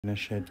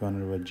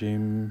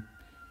Minash-shaytanir-rajim.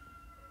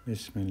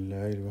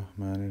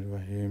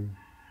 Bismillahir-rahmanir-rahim.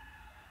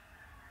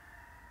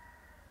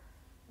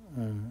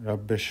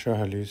 Rabbi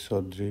shrah li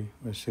sadri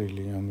wa yassir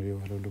li amri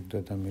wahlul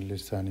uqdatan min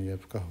lisani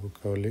yafqahu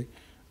qawli.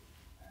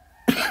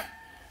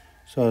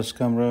 So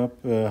আজকে আমরা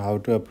how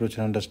to approach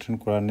and understand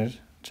কোরআনের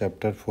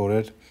chapter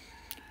 4-এর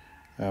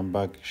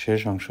বাকি শেষ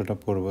অংশটা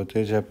পড়ব। তো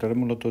এই চ্যাপ্টারে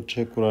মূলত হচ্ছে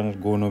কোরআনের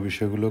গৌণ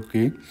বিষয়গুলো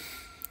কী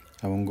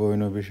এবং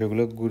গৌণ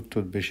বিষয়গুলো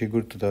বেশি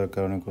গুরুত্ব দেওয়ার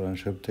কারণে কোরআন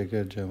শরীফ থেকে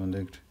যে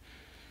আমাদের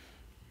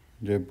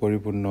যে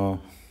পরিপূর্ণ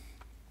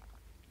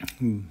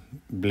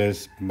ব্লেস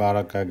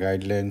বারাকা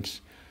গাইডলাইন্স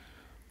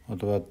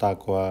অথবা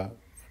তাকওয়া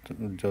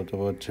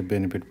যতবা হচ্ছে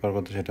বেনিফিট পাওয়ার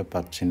কথা সেটা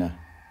পাচ্ছি না।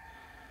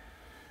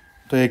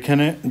 তো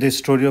এখানে the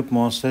story of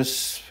Moses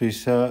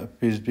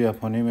peace be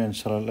আপন হিম এন্ড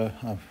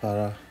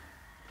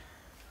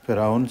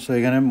ফেরাউন। সো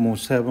এখানে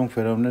মুসা এবং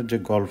ফেরাউনের যে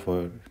গল্প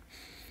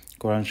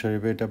কোরআন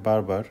শরীফে এটা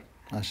বারবার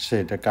আসছে,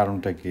 এটা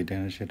কারণটা কি এটা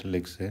সেটা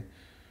লিখছে।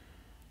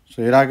 সো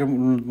এর আগে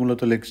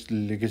মূলত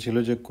লিখেছিল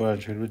যে কোরআন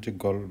শরীফের যে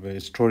গল্প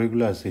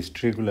স্টোরিগুলো আছে,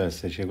 হিস্ট্রিগুলো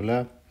আছে, সেগুলা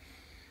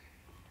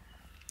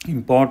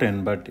ইম্পর্টেন্ট,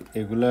 বাট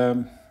এগুলা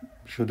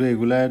শুধু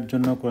এগুলার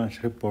জন্য কোরআন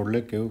শরীফ পড়লে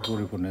কেউ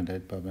পরিপূর্ণ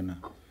দায়িত্ব পাবে না।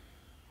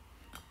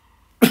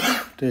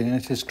 তো এখানে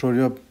হচ্ছে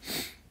স্টোরি অফ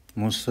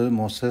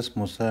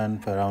মুসা অ্যান্ড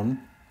ফেরাউন।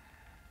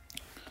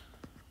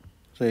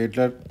 তো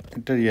এটার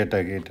ইয়েটা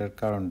কি, এটার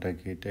কারণটা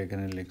কি, এটা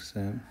এখানে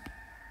লিখছে।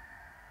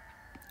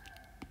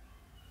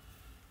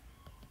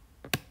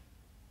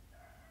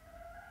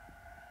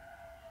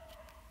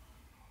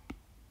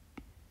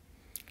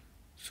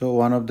 So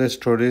one of the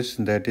stories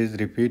that is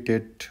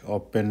repeated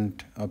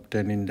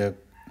often in the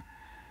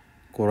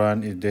Quran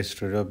is the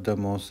story of the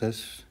Moses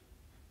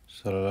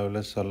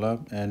ﷺ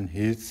and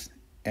his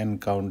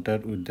encounter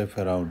with the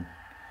Pharaoh.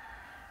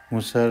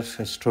 মুসার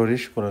স্টোরি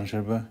কোরআন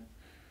শরীফে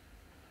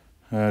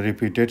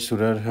রিপিটেড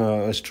সূরার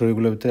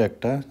স্টোরিগুলোর ভিতরে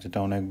একটা, যেটা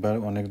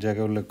অনেক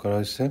জায়গায় উল্লেখ করা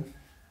হয়েছে।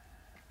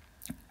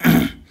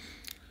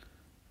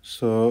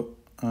 সো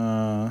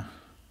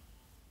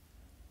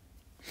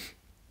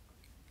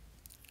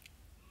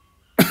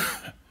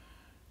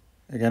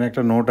এখানে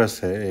একটা নোট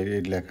আছে,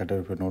 এই লেখাটার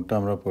উপরে নোটটা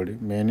আমরা পড়ি।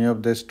 Many of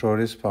the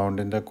stories found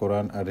in the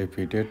Quran R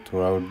repeated through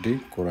out the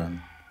Quran.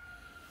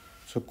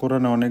 So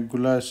কোরআনে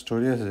অনেকগুলো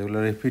স্টোরি আছে যেগুলো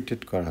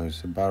রিপিটেড করা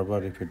হয়েছে, বারবার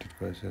রিপিটেড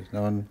করা হয়েছে।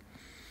 যেমন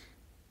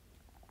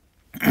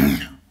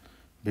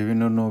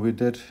বিভিন্ন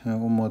নবীদের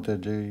উম্মতের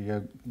যে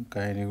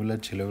কাহিনীগুলো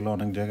ছিল ওগুলো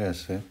অনেক জায়গায়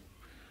আছে।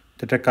 তো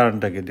এটার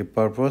কারণটা কি? দি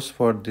purpose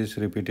for this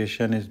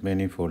repetition is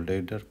মেনিফোল্ড।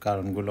 এটার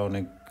কারণগুলো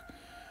অনেক,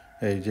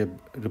 এই যে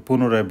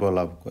পুনরায়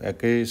বলা,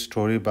 একই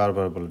স্টোরি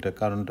বারবার বলা, এটার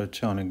কারণটা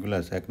হচ্ছে অনেকগুলো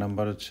আছে। এক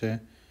নম্বর হচ্ছে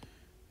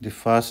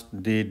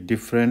দি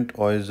different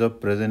ways of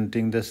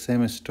presenting the same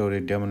story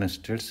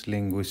ডেমনস্ট্রেটস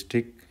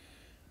linguistic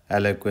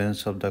eloquence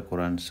of the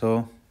Quran. So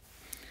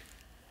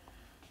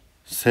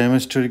same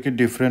স্টোরিকে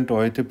different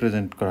ওয়েতে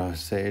প্রেজেন্ট করা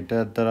হচ্ছে,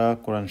 এটার দ্বারা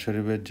কোরআন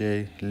শরীফের যে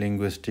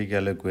লিঙ্গুইস্টিক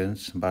এলোকুয়েন্স,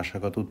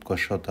 ভাষাগত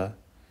উৎকর্ষতা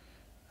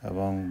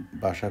এবং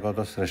ভাষাগত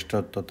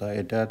শ্রেষ্ঠত্বতা,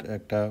 এটার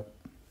একটা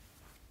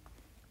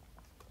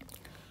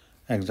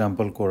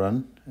এক্সাম্পল কোরআন,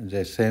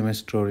 যে সেম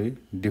স্টোরি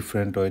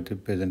ডিফারেন্ট ওয়েতে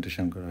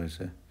প্রেজেন্টেশন করা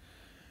হয়েছে।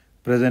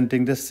 Presenting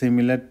the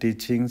similar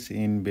teachings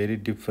in very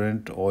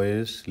different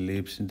ways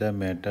leaves the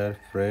matter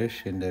fresh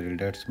in the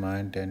readers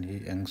mind and he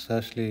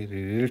অ্যাংসাসলি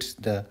reads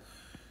the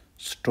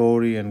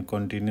story and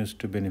continues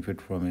to benefit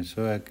from it.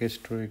 So একই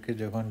স্টোরিকে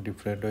যখন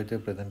different ওয়েতে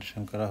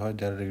presentation করা হয়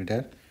যারা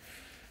reader,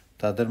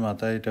 তাদের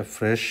মাথায় এটা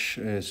fresh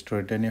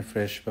স্টোরিটা নিয়ে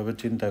ফ্রেশভাবে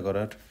চিন্তা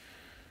করার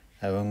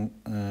এবং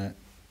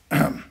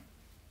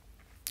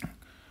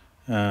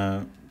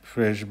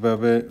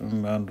ফ্রেশভাবে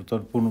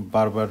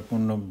বারবার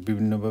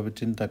বিভিন্নভাবে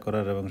চিন্তা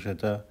করার এবং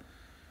সেটা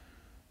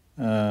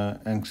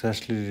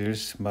অ্যাংসাসলি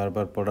রিডস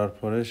বারবার পড়ার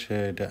পরে সে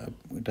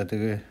এটা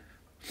থেকে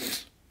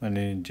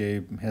মানে যে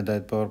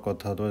হেদায়েত পাওয়ার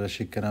কথা অথবা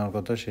শিক্ষা নেওয়ার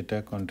কথা সেটা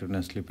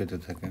কন্টিনিউয়াসলি পেতে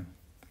থাকে।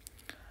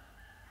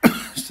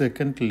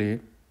 Secondly,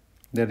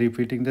 the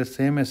repeating the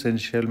same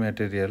essential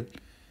material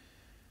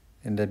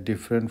in the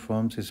different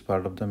forms is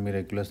part of the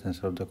miraculous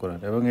nature of the কোরআন।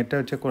 এবং এটা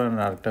হচ্ছে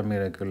কোরআনের আরেকটা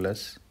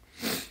মিরাকুলাস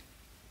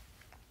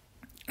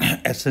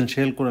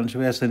এসেনশিয়াল। কোরআন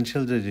শরীফে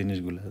এসেনশিয়াল যে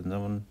জিনিসগুলো,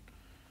 যেমন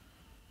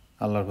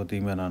আল্লাহর প্রতি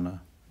ঈমান আনা,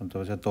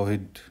 অথবা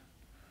তৌহিদ,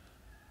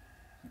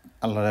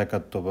 আল্লাহর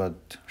একাত্মবাদ,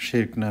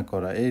 শিরক না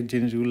করা, এই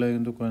জিনিসগুলো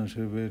কিন্তু কোরআন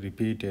শরীফে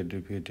রিপিটেড।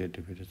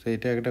 তো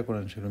এটা একটা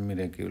কোরআন শরীফ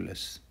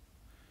miraculous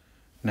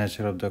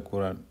nature of the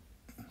Quran.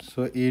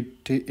 So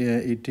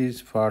it is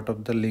part of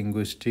the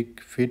linguistic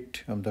fit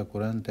of the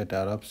Quran that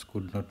Arabs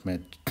could not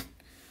match.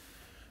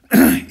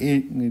 এই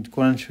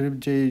কোরআন শরীফ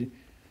যেই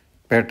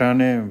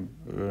প্যাটার্নে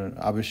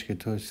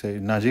আবিষ্কৃত হয়েছে,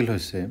 নাজিল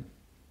হয়েছে,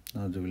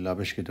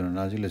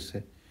 নাজিল হয়েছে,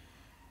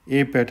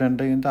 এই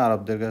প্যাটার্নটা কিন্তু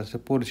আরবদের কাছে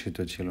পরিচিত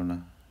ছিল না।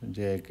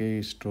 যে একই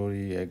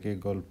স্টোরি, একই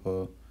গল্প,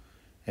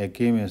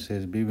 একই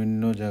মেসেজ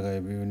বিভিন্ন জায়গায়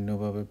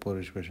বিভিন্নভাবে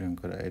পরিবেশন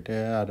করা, এটা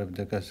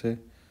আরবদের কাছে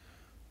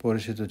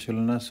পরিচিত ছিল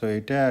না। সো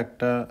এটা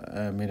একটা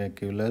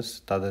মিরাকুলাস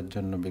তাদের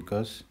জন্য,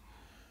 বিকজ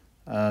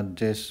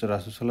যে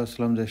রাসূল সাল্লাল্লাহু আলাইহি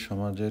ওয়াসাল্লাম যে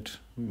সমাজের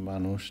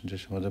মানুষ, যে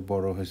সমাজে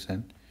বড় হয়েছেন,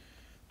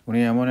 উনি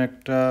এমন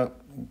একটা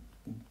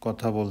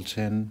কথা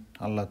বলছেন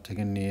আল্লাহ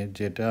থেকে নিয়ে,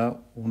 যেটা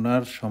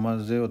ওনার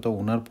সমাজে অথবা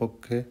ওনার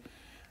পক্ষে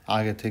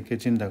আগে থেকে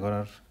চিন্তা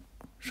করার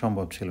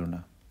সম্ভব ছিল না।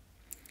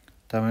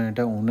 তার মানে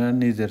এটা ওনার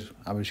নিজের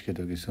আবিষ্কৃত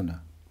কিছু না।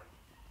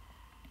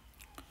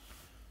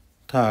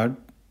 Third,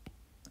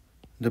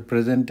 the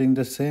presenting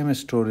the same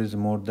stories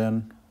more than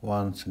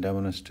once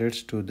demonstrates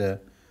to the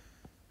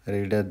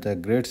reader the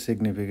great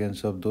significance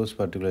of those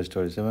particular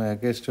stories. এবং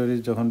একই স্টোরি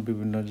যখন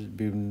বিভিন্ন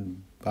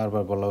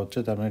বারবার বলা হচ্ছে,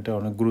 তার মানে এটা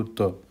অনেক গুরুত্ব,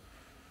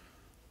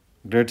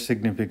 গ্রেট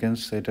সিগনিফিকেন্স,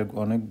 এটা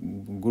অনেক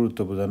গুরুত্ব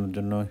বোঝানোর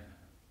জন্য,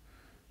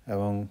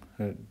 এবং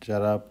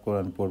যারা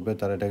কোরআন পড়বে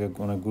তারা এটাকে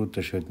অনেক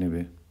গুরুত্বের সহিত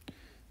নেবে।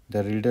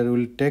 The reader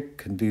will take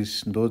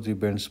those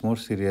events more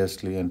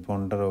seriously and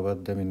ponder over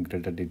them in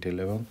greater detail.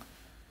 এবং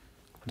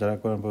যারা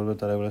কোরআন পড়বে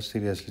তারা এগুলো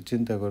সিরিয়াসলি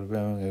চিন্তা করবে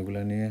এবং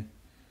এগুলো নিয়ে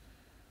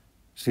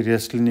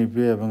সিরিয়াসলি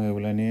নিবে এবং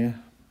এগুলো নিয়ে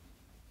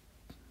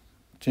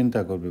চিন্তা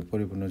করবে,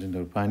 পরিপূর্ণ চিন্তা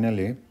করবে।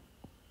 Finally,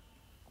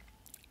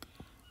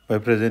 by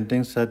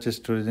presenting such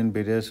stories in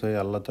various ways,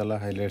 Allah Ta'ala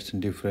highlights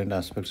different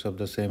aspects of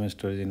the same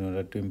stories in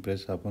order to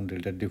impress upon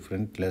reader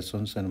different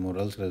lessons and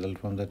morals result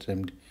from the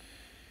same.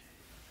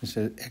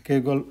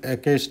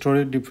 একই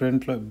story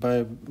different by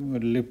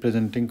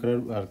presenting করার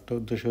আরেকটা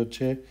উদ্দেশ্য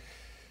হচ্ছে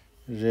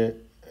যে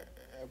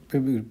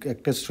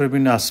একটা story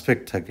বিভিন্ন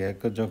aspect থাকে,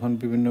 যখন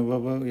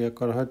বিভিন্নভাবে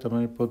করা হয়, তার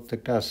মানে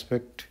প্রত্যেকটা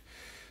আসপেক্ট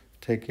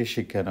থেকে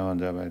শিক্ষা নেওয়া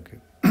যাবে আর কি।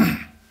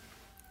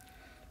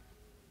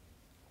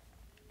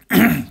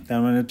 তার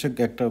মানে হচ্ছে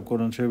একটা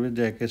কোরআন শরীফের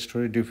যে একটা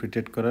স্টোরি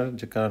ডিফিটেড করার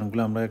যে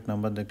কারণগুলো আমরা 1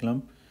 নাম্বার দেখলাম,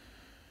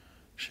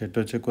 সেটা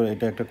হচ্ছে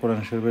এটা একটা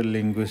কোরআন শরীফের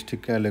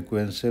লিঙ্গুইস্টিক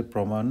এলোকুয়েন্সের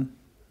প্রমাণ।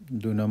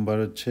 2 নম্বর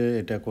হচ্ছে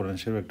এটা কোরআন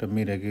শরীফের একটা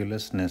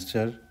মিরাকিউলাস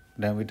নেচার,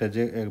 এটা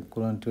যে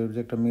কোরআন শরীফ যে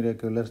একটা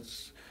মিরাকিউলাস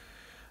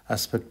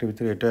অ্যাসপেক্টের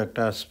ভিতরে এটা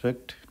একটা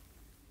অ্যাসপেক্ট।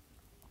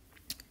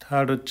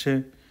 থার্ড হচ্ছে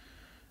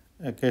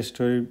একটা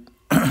স্টোরি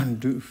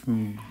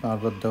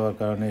বারবার দেওয়ার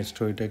কারণে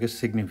স্টোরিটাকে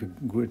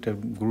এটার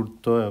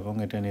গুরুত্ব এবং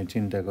এটা নিয়ে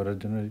চিন্তা করার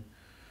জন্য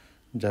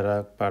যারা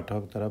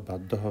পাঠক তারা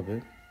বাধ্য হবে।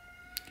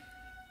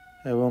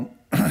 এবং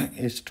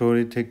এই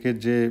স্টোরি থেকে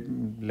যে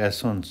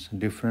লেসন্স,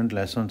 ডিফারেন্ট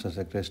লেসন্স আছে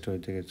একটা স্টোরি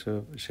থেকে, সো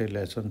সেই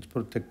লেসন্স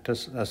প্রত্যেকটা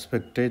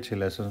অ্যাসপেক্টে সেই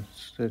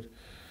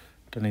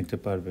লেসন্সটা নিতে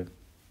পারবে।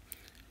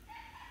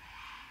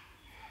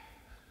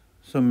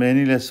 So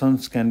many lessons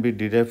can be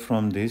derived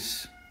from this.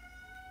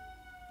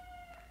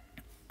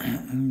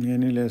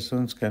 Many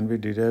lessons can be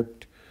derived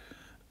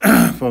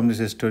from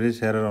these stories.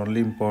 Here are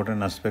only important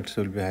aspects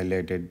will be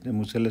highlighted.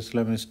 Musa alayhis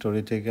salam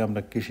story থেকে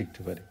আমরা কি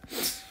শিখতে পারি?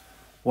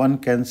 One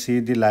can see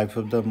the life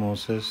of the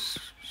Moses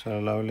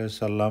sallallahu alaihi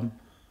wasallam,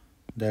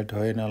 that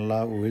when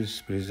Allah wills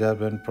preserve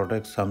and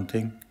protect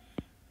something,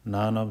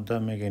 none of the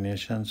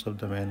machinations of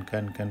the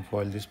mankind can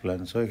foil this plan.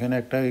 So এখানে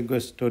একটা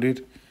স্টোরির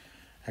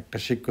একটা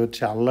শিক্ষা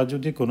হচ্ছে, আল্লাহ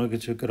যদি কোনো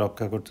কিছুকে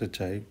রক্ষা করতে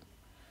চাই,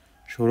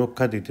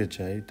 সুরক্ষা দিতে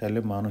চাই, তাহলে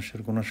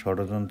মানুষের কোনো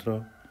ষড়যন্ত্র,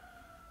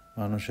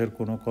 মানুষের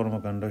কোনো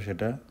কর্মকাণ্ড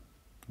সেটা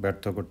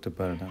ব্যর্থ করতে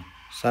পারে না।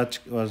 Such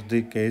was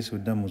the case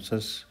with the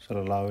Moses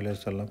sallallahu alaihi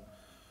wasallam,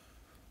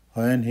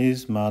 when his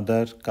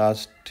mother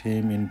cast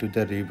him into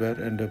the river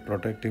and to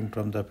protect him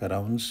from the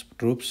Pharaoh's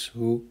troops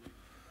who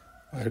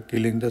were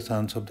killing the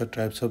sons of the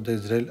tribes of the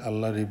Israel.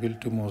 Allah revealed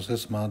to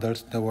Moses' mother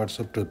the words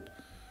of truth.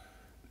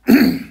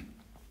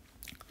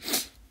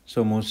 So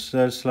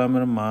মুসা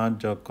ইসলামের মা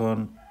যখন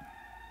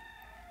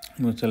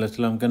মুসা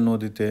ইসলামকে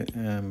নদীতে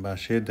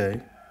ভাসিয়ে দেয়,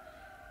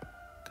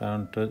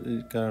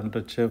 কারণটা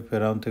হচ্ছে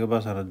ফেরাউন থেকে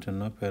বাঁচানোর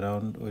জন্য।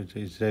 ফেরাউন ওই যে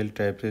ইসরায়েল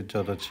টাইপের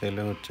যত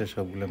ছেলে হচ্ছে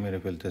সবগুলো মেরে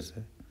ফেলতেছে।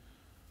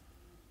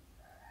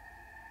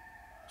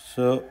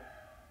 সো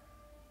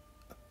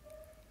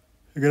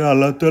এখানে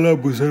আল্লাহ তাআলা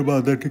মুসার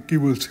মাদারকে কি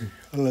বলছে?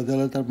 আল্লাহ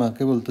তাআলা তার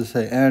মাকে বলতেছে,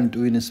 and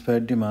we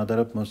inspired the mother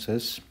of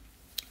Moses,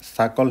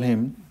 সাকল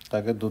হিম,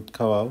 তাকে দুধ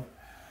খাওয়াও,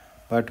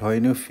 but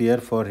when you fear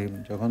for him,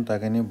 যখন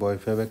তাকে নিয়ে ভয়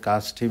পাবে,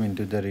 caste him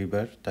into the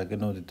river, তাকে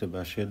নদীতে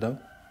ভাসিয়ে দাও,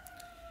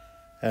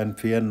 অ্যান্ড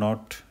ফিয়ার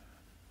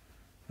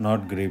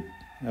নট গ্রিভ,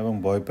 এবং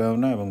ভয় পাও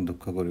না এবং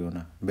দুঃখ করিও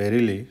না।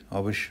 ভেরিলি,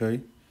 অবশ্যই,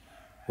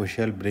 we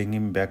shall bring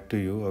him back to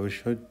you,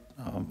 অবশ্যই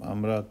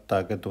আমরা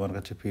তাকে তোমার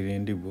কাছে ফিরিয়ে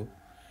দিব,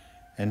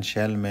 and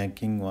shall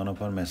making one of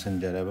R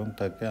Messenger, এবং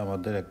তাকে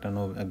আমাদের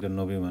একজন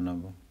নবী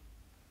বানাবো।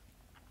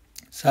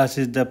 Such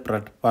is the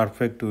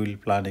perfect will,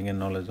 planning and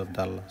knowledge of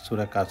the আল্লাহ,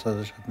 সূরা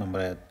কাসাসের 7 নম্বর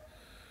আয়াত।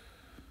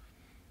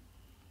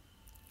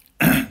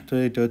 তো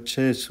এটা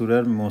হচ্ছে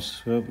সূরার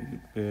মুসা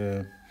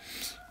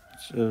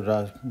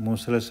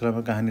আলাইহিস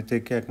সালামের কাহিনী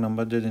থেকে 1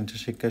 নম্বর যে জিনিসটা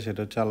শিক্ষা, সেটা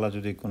হচ্ছে আল্লাহ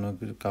যদি কোনো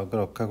কিছু কাউকে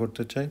রক্ষা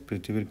করতে চায়,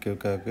 পৃথিবীর কেউ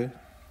কাউকে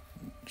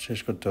শেষ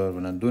করতে পারবে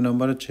না। 2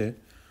 নম্বর হচ্ছে,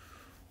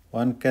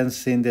 one can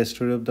see in the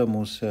story of the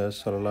Musa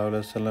sallallahu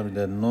alaihi wasallam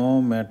that no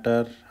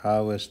matter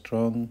how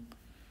strong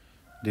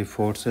the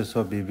forces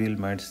of evil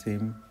might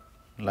seem,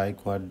 like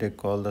what they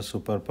call the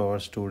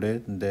superpowers today,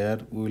 there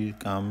will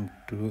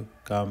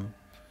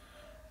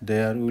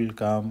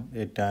come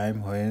a time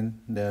when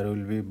they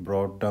will be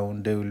brought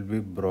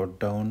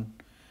down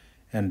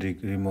and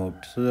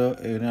removed. So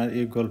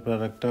এই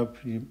গল্পের একটা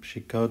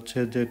শিক্ষা হচ্ছে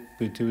যে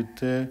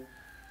পৃথিবীতে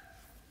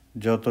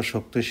যত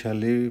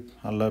শক্তিশালী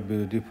আল্লাহর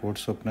বিরোধী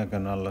ফোর্স হোক না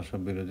কেন, আল্লাহ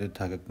সব বিরোধী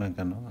থাকুক না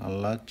কেন,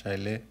 আল্লাহ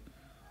চাইলে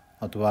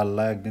অথবা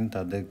আল্লাহ একদিন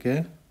তাদেরকে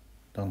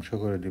ধ্বংস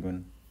করে দিবেন।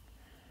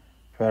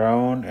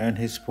 ফেরাউন and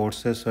his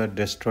forces war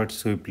destroyed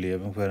swiftly,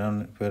 এবং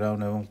ফেরাউন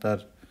এবং তার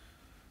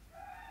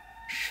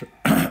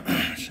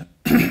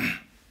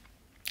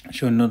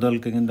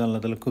সৈন্যদলকে কিন্তু আল্লাহ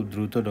তাআলা খুব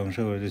দ্রুত ধ্বংস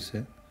করে দিছে।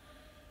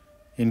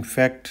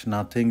 In fact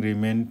nothing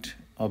রিমেন্ড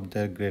of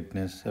their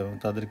greatness, এবং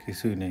তাদের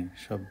কিছুই নেই,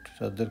 সব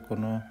তাদের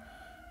কোনো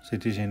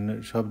স্মৃতিচিহ্ন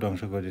সব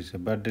ধ্বংস করে দিচ্ছে।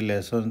 But the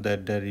lesson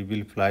that there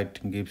evil flight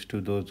gives to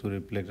those who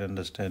reflect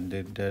understand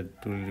that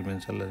truly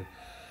remains আল্লাহ।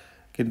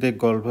 কিন্তু এই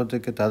গল্প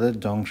থেকে, তাদের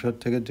ধ্বংস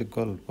থেকে যে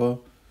গল্প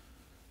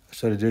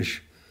যে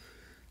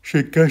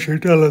শিক্ষা,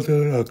 সেটা আল্লাহ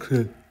তাআলা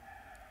রাখছেন।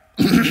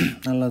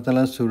 আল্লাহ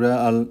তাআলা সূরা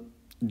আল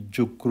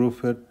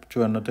জুকরুফের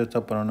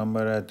 54-56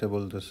 নম্বর আয়াতে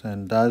বলতেছেন,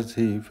 দাস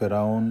হি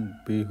ফেরাউন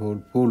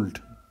pulled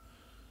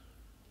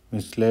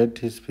misled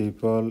his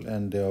people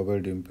and they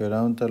অবেড হিম।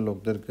 ফেরাউন তার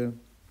লোকদেরকে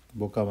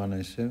বোকা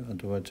বানাইছে,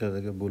 অথবা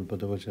তাদেরকে ভুল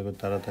পথে বসে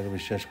তারা তাকে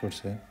বিশ্বাস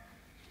করছে।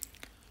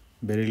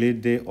 Verily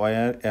they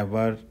were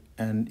ever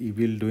and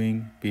evil doing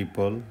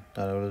people,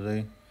 তারা হলো যে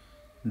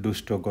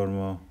দুষ্টকর্ম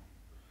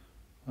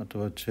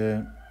অথবা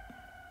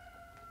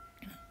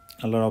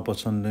আল্লাহর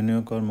অপছন্দনীয়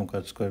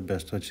কর্মকাজ করে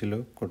ব্যস্ত ছিল,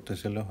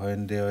 করতেছিল।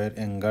 হোয়েন দে ওয়ার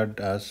অ্যাঙ্গার্ড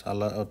আস,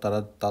 আল্লাহ তারা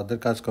তাদের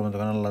কাজকর্ম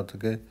যখন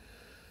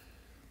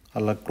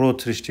আল্লাহ ক্রোধ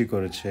সৃষ্টি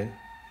করেছে,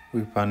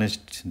 উই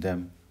পানিশড দ্যাম,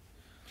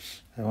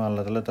 এবং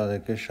আল্লাহ তাআলা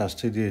তাদেরকে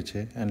শাস্তি দিয়েছে।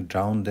 অ্যান্ড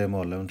ড্রাউন দ্যাম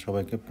অল, এবং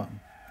সবাইকে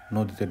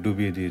নদীতে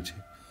ডুবিয়ে দিয়েছে।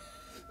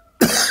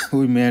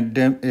 We made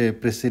them A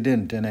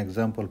president and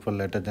example for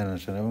letter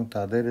generation, এবং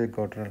তাদের এই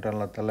ঘটনাটা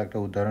আল্লাহ তাআলা একটা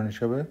উদাহরণ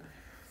হিসেবে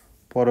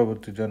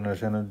পরবর্তী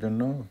জেনারেশনের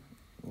জন্য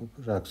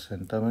রাখছেন।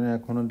 তার মানে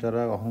এখনও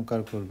যারা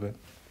অহংকার করবে,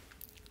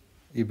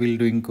 ইভিল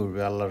ডুইং করবে,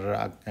 আল্লাহর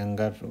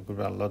অ্যাঙ্গার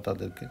করবে, আল্লাহ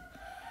তাদেরকে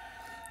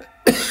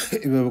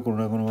এভাবে কোনো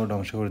না কোনোভাবে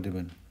ধ্বংস করে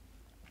দিবেন।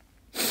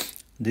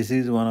 This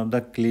is one of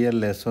the clear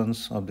lessons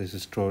of this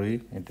story,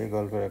 এটাই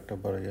গল্পের একটা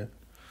বড়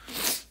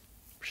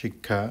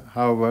শিক্ষা।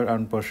 However,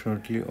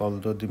 unfortunately,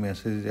 although the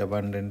message is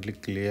abundantly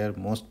clear,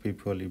 most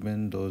people, even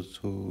those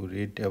who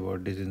read about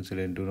this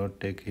incident, do not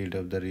take heed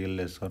of the real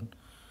lesson.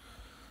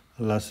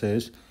 Allah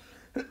says,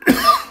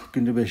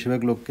 কিন্তু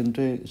বেশিরভাগ লোক কিন্তু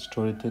এই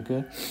স্টোরি থেকে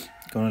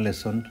কোনো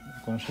লেসন,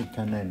 কোনো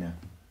শিক্ষা নেয় না।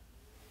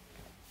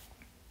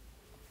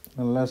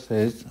 Allah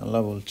says,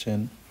 আল্লাহ বলছেন,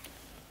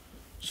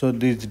 so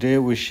this day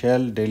we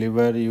shall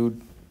deliver you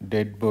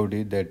dead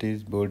body, that is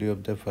body of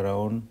the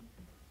Pharaoh,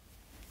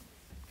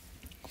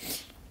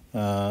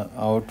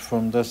 out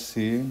from the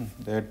sea,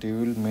 that you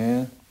will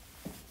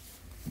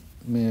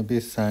may be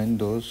sign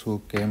those who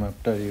came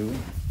after you,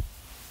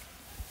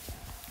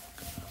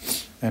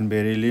 and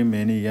verily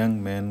many young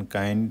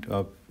mankind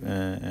of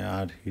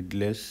are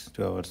heedless to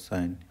our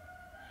sign,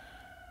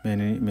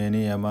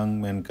 many among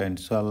mankind.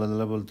 So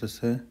আল্লাহ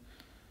বলতেছে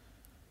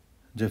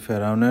যে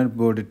ফেরাউনের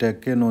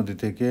বডিটাকে নদী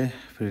থেকে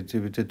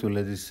পৃথিবীতে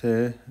তুলে দিচ্ছে,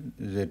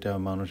 যেটা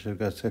মানুষের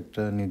কাছে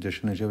একটা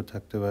নিদর্শন হিসেবে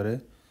থাকতে পারে।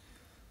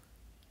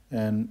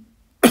 অ্যান্ড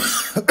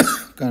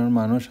কারণ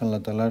মানুষ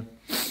আল্লাহ তাআলার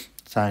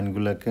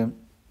সাইনগুলোকে,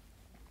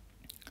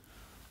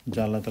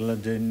 যা আল্লাহ তাআলার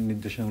যে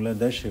নির্দেশনগুলো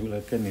দেয়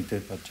সেগুলোকে নিতে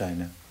চায়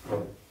না।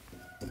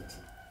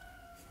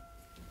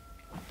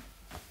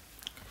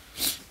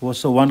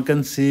 So one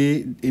can see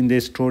in the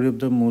story of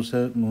the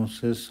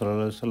Moses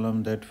sallallahu alaihi wasallam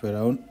that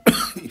Pharaoh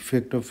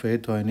effect of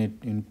faith when it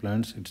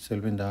implants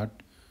itself in the heart.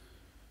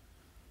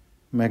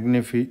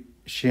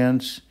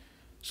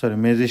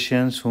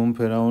 Magicians whom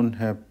Pharaoh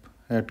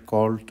had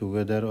called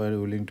together were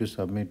willing to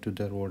submit to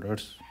their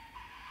orders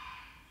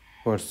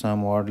for some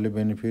worldly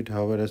benefit.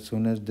 However, as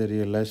soon as they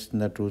realized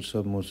the truths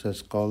of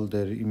Moses' call,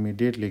 they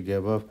immediately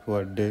gave up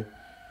what they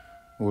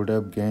would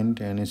have gained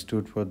and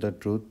stood for the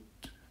truth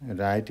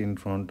right in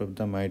front of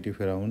the mighty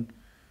Pharaoh,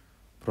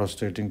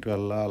 prostrating to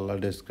Allah. Allah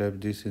described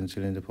this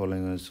incident in the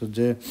following way. So,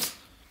 যে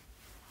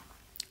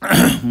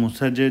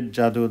মুসা যে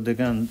জাদু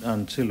দেখে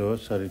আনছিল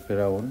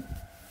ফেরাউন,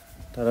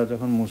 তারা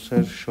যখন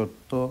মুসার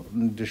সত্য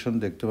নির্দেশন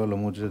দেখতে পেলো,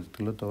 মুজিজা দেখতে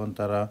পেলো, তখন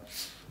তারা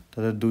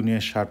তাদের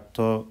দুনিয়ার স্বার্থ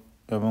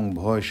এবং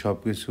ভয় সব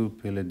কিছু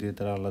ফেলে দিয়ে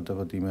তারা আল্লাহ তাআলার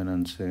প্রতি ঈমান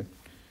আনছে।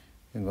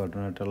 এই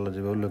ঘটনাটা আল্লাহ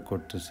যেভাবে উল্লেখ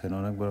করতেছেন,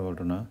 অনেক বড়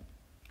ঘটনা।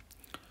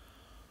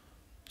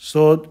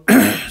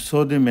 So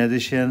the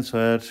magicians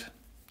were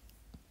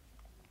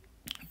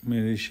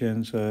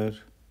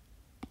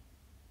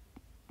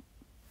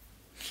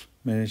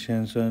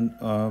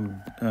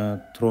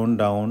thrown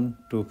down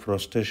to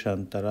prostration.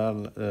 তারা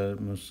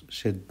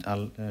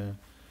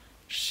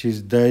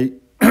সিজদায়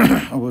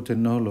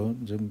অবতীর্ণ হলো,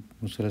 যে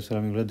মুসা আলাইহিস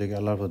সালাম এগুলো দেখে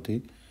আল্লাহর প্রতি।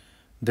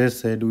 They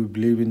said, we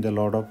believe in the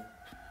Lord of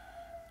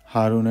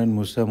Harun and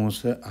Musa.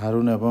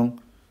 Harun এবং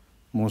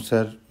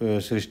মুসার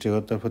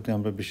সৃষ্টিকর্তার প্রতি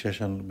আমরা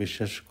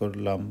বিশ্বাস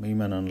করলাম,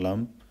 ঈমান আনলাম।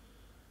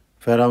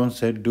 ফেরাউন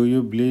said, do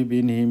you believe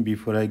in him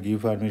before I give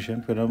permission?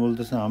 ফেরাউন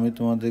বলতেছে, আমি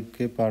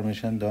তোমাদেরকে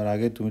পারমিশন দেওয়ার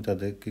আগে তুমি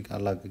তাদেরকে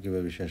আল্লাহকে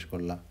কীভাবে বিশ্বাস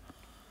করলা?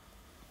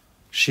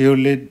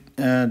 Surely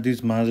this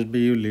must be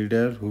your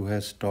leader who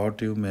has taught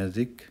you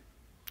magic.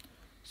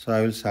 So I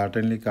will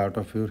certainly cut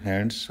off your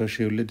hands. So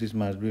surely this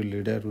must be your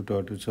leader who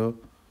taught you. So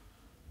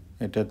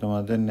এটা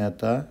তোমাদের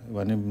নেতা,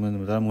 মানে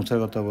তারা মুসার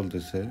কথা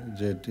বলতেছে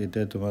যে এটা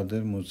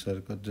তোমাদের মুসার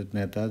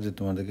নেতা যে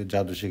তোমাদেরকে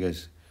জাদু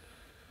শিখাইছে।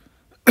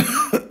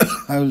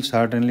 I will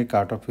certainly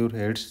cut off your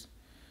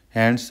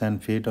hands and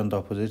feet on the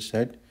opposite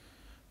side.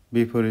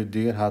 বিপরীত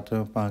দিকের হাত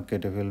এবং পা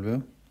কেটে ফেলবে।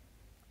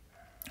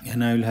 And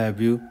I will have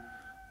you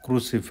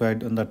crucified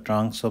on the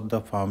trunks of the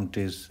palm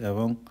trees.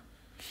 এবং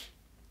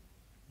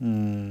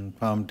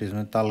পাম ট্রিজ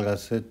মানে তাল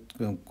গাছে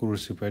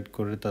ক্রুসিফাইড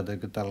করে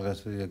তাদেরকে তাল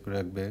গাছে ইয়ে করে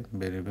রাখবে,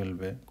 বেড়ে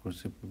ফেলবে,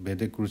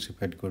 বেঁধে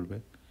ক্রুসিফাইড করবে।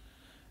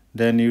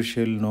 Then you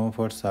shall know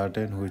for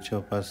certain which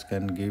of us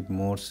can give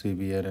more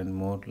severe and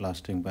more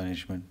lasting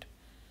punishment.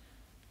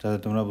 যাতে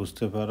তোমরা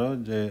বুঝতে পারো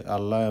যে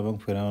আল্লাহ এবং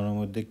ফেরাউনের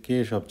মধ্যে কে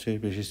সবচেয়ে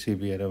বেশি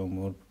সিভিয়ার এবং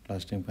মোর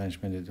লাস্টিং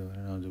পানিশমেন্ট দিতে পারে।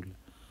 নাউজুবিল্লাহ।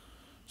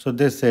 So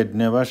they said,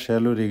 never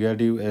shall we regard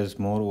you as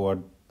more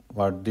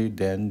worthy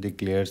than the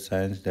clear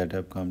signs that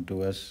have come to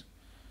us.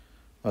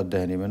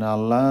 অধ্যায়নী মানে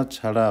আল্লাহ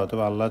ছাড়া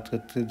অথবা আল্লাহর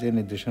ক্ষেত্রে যে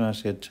নির্দেশনা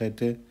আসে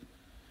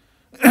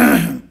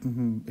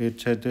এর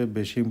চাইতে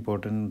বেশি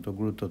ইম্পর্টেন্ট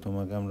গুরুত্ব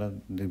তোমাকে আমরা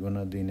দিব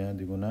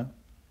না।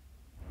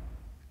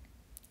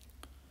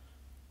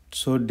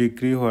 So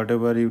decree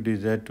whatever you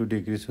desire to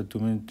decree. So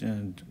তুমি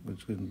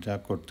যা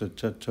করতে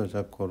চাচ্ছ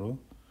যা করো।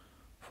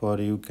 For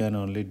you can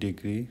only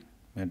decree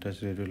matters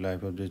related to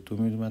life of this.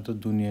 তুমি মাত্র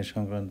দুনিয়া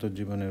সংক্রান্ত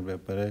জীবনের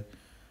ব্যাপারে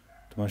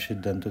তোমার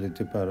সিদ্ধান্ত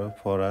দিতে পারো।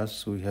 For us,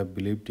 we have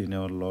believed in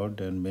our Lord,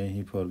 and may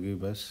He forgive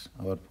us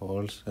our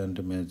faults and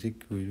magic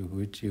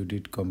which you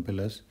did compel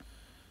us.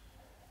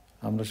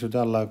 আমরা শুধু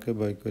আল্লাহকে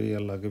ভয় করি,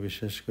 আল্লাহকে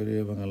বিশ্বাস করি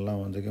এবং আল্লাহ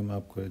আমাদেরকে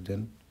মাফ করে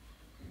দেন।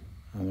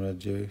 আমরা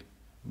যে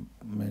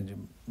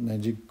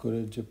ম্যাজিক করে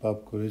যে পাপ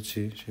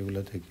করেছি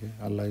সেগুলো থেকে।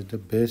 আল্লাহ is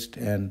the best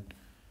and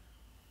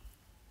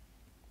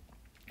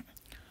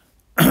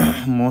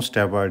most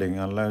avoiding.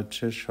 আল্লাহ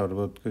হচ্ছে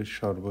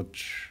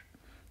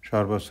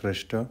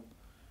সর্বশ্রেষ্ঠ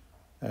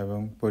এবং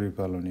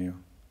পরিপালনীয়।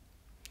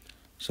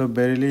 So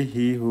verily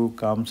he who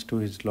comes to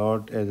his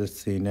Lord as a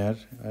sinner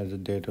as a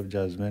date of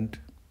judgment.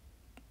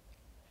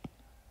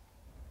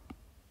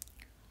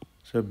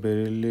 So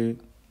verily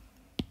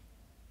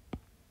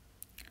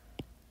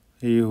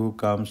he who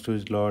comes to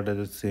his Lord as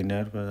a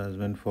sinner, for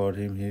judgment for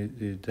him he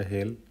is the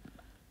hell.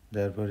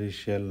 Therefore he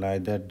shall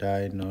neither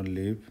die nor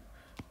live,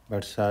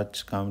 but such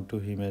come to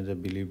him as the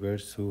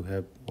believers who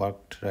have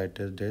worked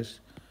righteous deeds,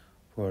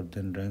 for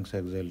then ranks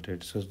exalted.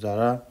 So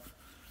যারা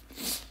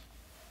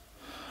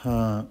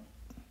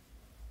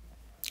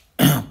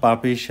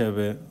পাপী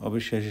হিসেবে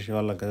অবিশ্বাসী হিসেবে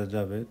আল্লাহর কাছে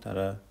যাবে,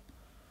 তারা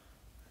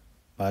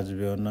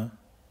বাঁচবেও না,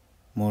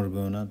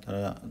 মরবেও না,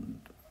 তারা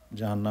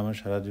জাহান্নামে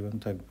সারা জীবন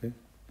থাকবে।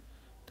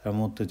 তারা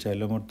মরতে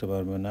চাইলেও মরতে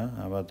পারবে না,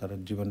 আবার তারা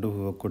জীবনটা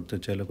উপভোগ করতে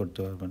চাইলেও করতে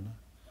পারবে না।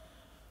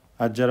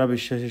 আর যারা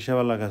বিশ্বাসী হিসেবে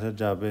আল্লাহর কাছে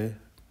যাবে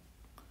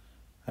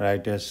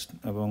রাইটাস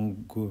এবং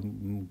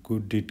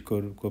গুড ডিড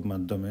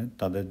মাধ্যমে,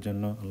 তাদের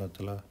জন্য আল্লাহ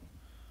তাআলা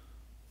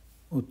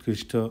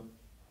উৎকৃষ্ট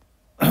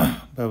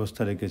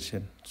ব্যবস্থা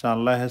রেখেছেন। So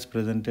Allah has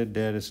presented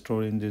their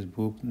story in this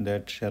book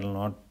that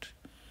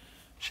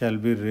shall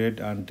be read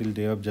until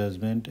day of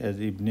judgment. As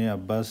Ibn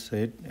Abbas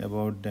said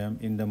about them,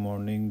 in the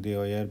morning they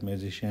were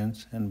magicians,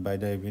 and by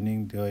the evening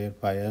they were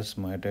pious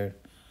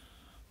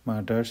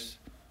martyrs.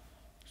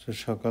 So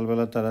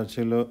সকালবেলা তারা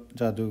ছিল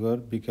জাদুঘর,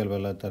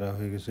 বিকেলবেলা তারা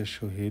হয়ে গেছে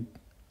শহীদ।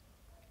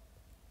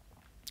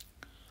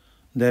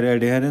 Their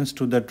adherence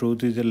to the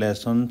truth is a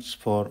lesson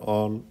for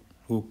all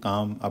who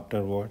come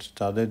afterwards.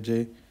 তাদের যে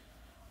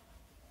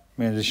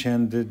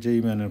ম্যাজিশিয়ানদের যে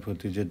ইমানের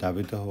প্রতি যে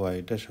দাবিত হওয়া,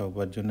 এটা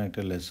সবার জন্য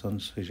একটা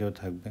লেসন্স হিসেবে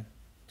থাকবে।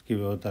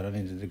 কীভাবে তারা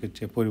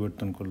নিজেদেরকে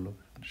পরিবর্তন করলো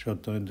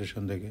সত্য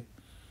নির্দেশন থেকে।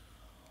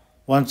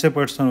 Once a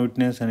person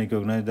witness and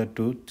recognize the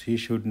truth, he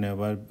should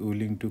never be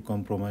willing to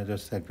compromise or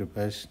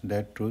sacrifice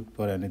that truth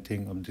for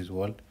anything of this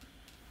world.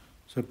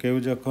 So কেউ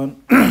যখন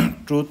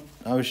ট্রুথ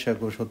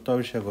সত্য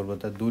আবিষ্কার করবে,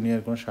 তার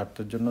দুনিয়ার কোনো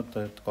স্বার্থের জন্য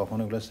তার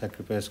কখনো এগুলো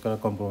স্যাক্রিফাইস করা,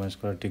 কম্প্রোমাইজ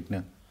করা ঠিক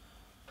না।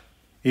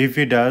 If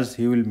he does,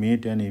 he will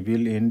meet an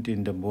evil end in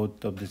the both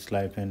of this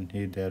life, and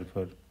he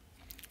therefore,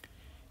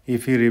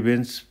 if he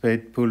remains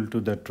faithful to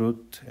the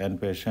truth and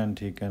patient,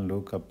 he can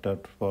look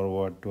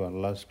forward to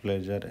Allah's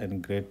pleasure and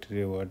great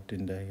reward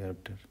in the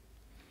hereafter.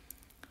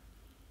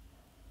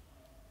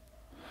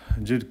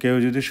 কেউ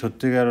যদি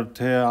সত্যিকার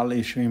অর্থে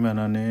ঈমান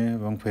আনে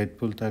এবং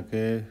faithful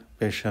থাকে,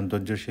 patient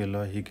ধৈর্যশীল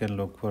হয়, he can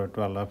look forward to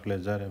Allah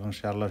pleasure, এবং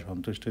সে আল্লাহ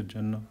সন্তুষ্টির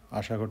জন্য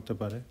আশা করতে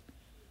পারে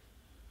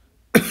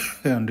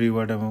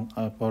রিওয়ার্ড এবং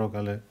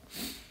পরকালে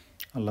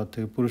আল্লাহ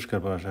থেকে পুরস্কার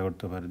পাওয়ার আশা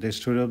করতে পারে। দ্য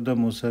স্টোরি অফ দ্য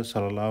মুসা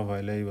সাল্লাল্লাহু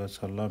আলাইহি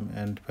ওয়াসাল্লাম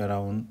অ্যান্ড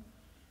ফেরাউন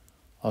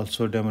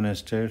also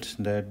demonstrates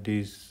that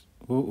these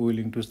who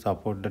willing to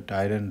support the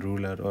tyrant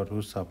ruler or who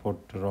support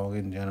wrong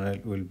in general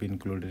will be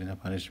included in a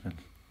punishment.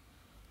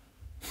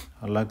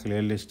 Allah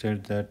clearly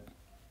states that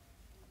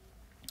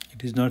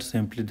it is not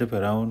simply the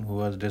Pharaoh who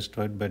was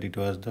destroyed, but it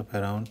was the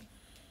Pharaoh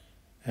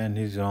and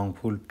his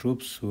wrongful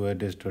troops who were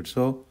destroyed.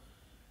 So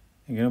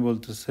এখানে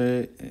বলতেছে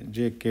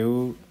যে কেউ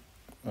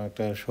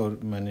একটা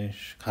মানে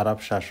খারাপ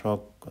শাসক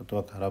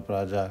অথবা খারাপ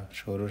রাজা,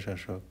 সৌর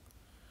শাসক,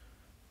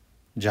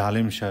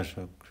 জালিম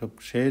শাসক,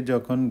 সে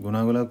যখন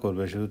গুনাহগুলো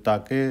করবে শুধু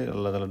তাকে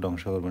আল্লাহ তাআলা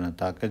ধ্বংস করবে না,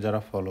 তাকে যারা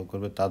ফলো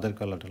করবে তাদেরকে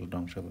আল্লাহ তাআলা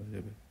ধ্বংস করে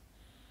দেবে।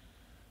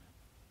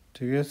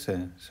 ঠিক আছে?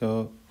 সো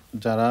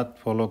যারা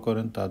ফলো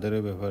করেন তাদেরও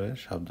ব্যাপারে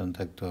সাবধান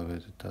থাকতে হবে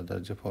যে তাদের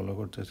যে ফলো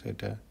করতেছে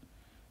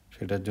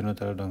সেটার জন্য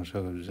তারা ধ্বংস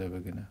হয়ে যাবে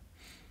কিনা।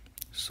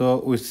 So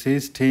we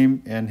seized him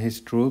and his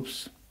troops.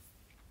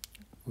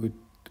 We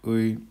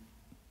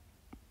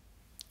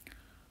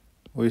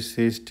We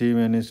seized him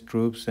and his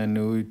troops, and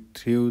we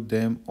threw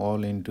them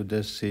all into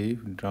the sea,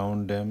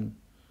 drowned them.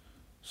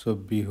 So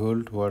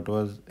behold, what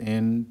was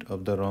end of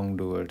the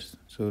wrongdoers.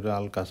 Surah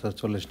Al Qasas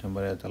 40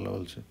 নম্বর আয়াত আল্লাহ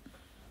বলছে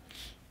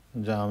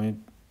যে আমি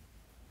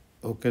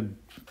ওকে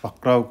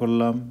পাকড়াও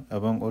করলাম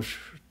এবং ওর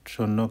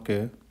সৈন্যকে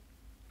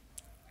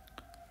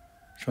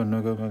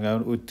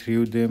we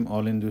threw them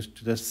all in to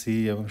the sea,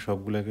 এবং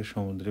সবগুলোকে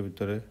সমুদ্রের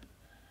ভিতরে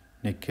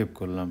নিক্ষেপ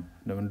করলাম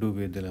এবং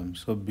ডুবিয়ে দিলাম।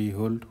 So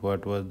behold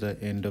what was the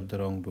end of the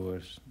wrong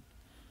Dooars.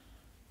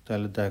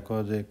 তাহলে দেখো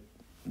যে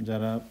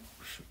যারা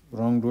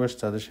রং ডুয়ার্স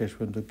তাদের শেষ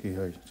পর্যন্ত কী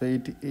হয়। So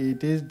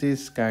it is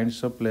this kinds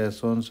of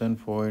lessons and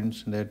points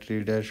that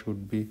reader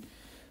should be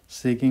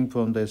seeking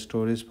from the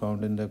stories found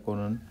in the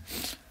Quran.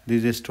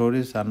 These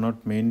stories are not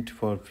meant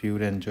for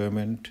pure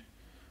enjoyment,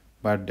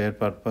 but their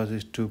purpose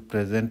is to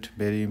present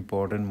very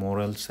important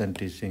morals and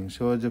teachings.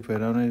 So যে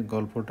ফেরাউনের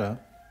গল্পটা,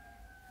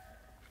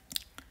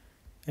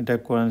 এটা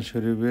কোরআন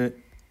শরীফে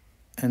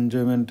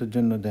এনজয়মেন্টের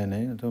জন্য দেয়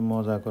নাই, তো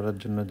মজা করার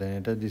জন্য দেয়,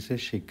 এটা দিছে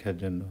শিক্ষার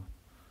জন্য।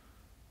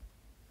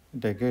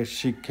 এটাকে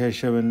শিক্ষা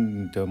হিসাবে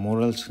নিতে হবে,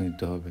 মোরালস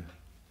নিতে হবে।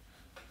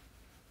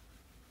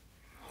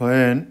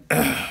 When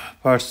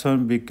person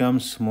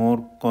becomes more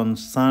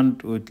concerned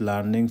with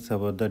learnings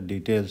about the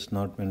details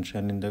not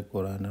mentioned in the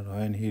Quran, or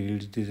when he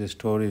reads these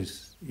stories,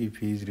 if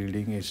he is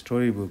reading a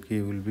storybook, he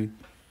will be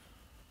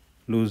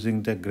losing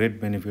the great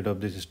benefit of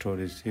these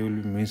stories. He will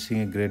be missing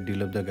a great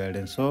deal of the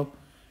guidance. So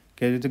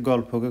কেউ যদি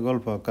গল্পকে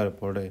গল্প আকারে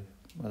পড়ে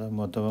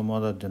অথবা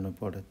মজার জন্য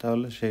পড়ে,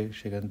 তাহলে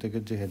সেখান থেকে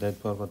যে হেদায়ত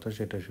পাওয়ার কথা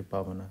সেটা সে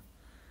পাবে না,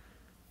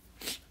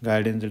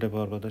 গাইডেন্স যেটা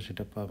পাওয়ার কথা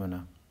সেটা পাবে না।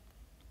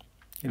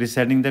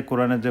 Residing the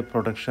Quran as a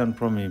protection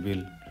from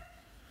evil,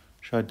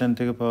 শয়তান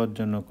থেকে পাওয়ার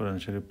জন্য কোরআন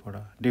শরীফ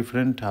পড়া।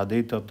 ডিফারেন্ট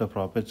হাদিস অফ দ্য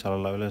প্রফেট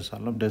সাল্লাল্লাহু আলাইহি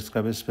ওয়াসাল্লাম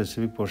describe a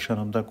specific portion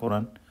of the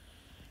Quran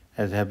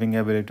as having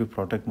ability to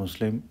protect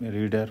Muslim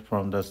reader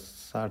from the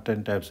certain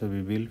types of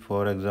evil.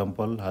 For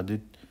example,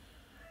 Hadith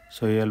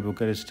Sahih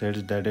al-Bukhari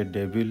states that a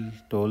devil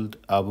told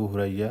Abu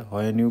Hurairah,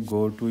 when you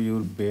go to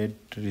your bed,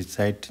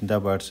 recite the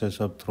verses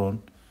of throne,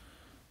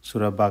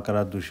 Surah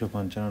Baqarah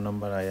 255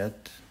 number ayat,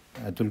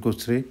 Ayatul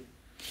Kursi,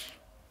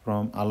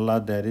 from Allah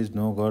there is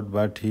no God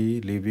but He,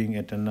 living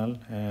eternal,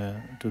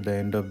 to the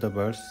end of the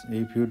verse.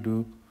 If you do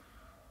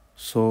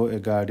so, a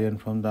guardian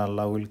from the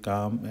Allah will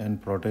come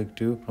and protect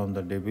you from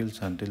the devils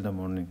until the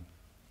morning.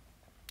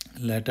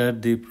 Later,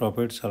 the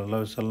Prophet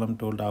ﷺ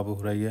told Abu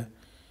Hurairah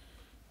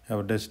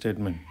about the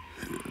statement,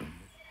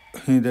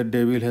 the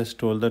devil has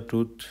told the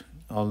truth,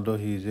 although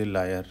he is a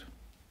liar.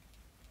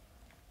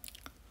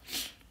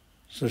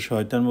 So,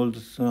 শয়তান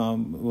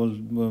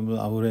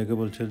আবু হুরায়রাকে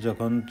বলছে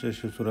যখন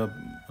সূরা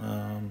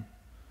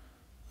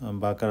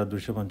বাকারা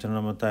 255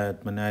 নম্বর আয়াত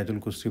মানে আয়াতুল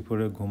কুরসি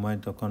পড়ে ঘুমায়,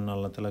 তখন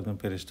আল্লাহ তাআলা একজন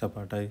ফেরেশতা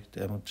পাঠায়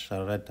এবং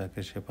সারা রাত তাকে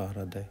সে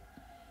পাহারা দেয়।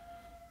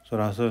 সো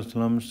রাসূল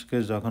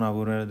সাল্লাল্লাহু যখন আবু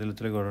হুরায়রা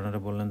রাদিয়াল্লাহু ঘটনাটা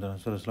বললেন,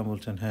 রাসূল সাল্লাল্লাহু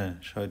বলছেন, হ্যাঁ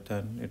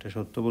শয়তান এটা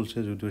সত্য বলছে,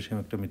 যদিও সে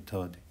একটা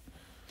মিথ্যাবাদী।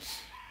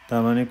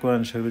 তার মানে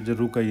কোরআন শরীফের যে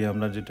রুকাইয়া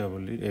আমরা যেটা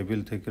বলি,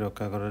 এভিল থেকে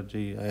রক্ষা করার যে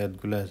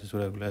আয়াতগুলো আছে,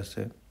 সূরাগুলো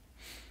আছে,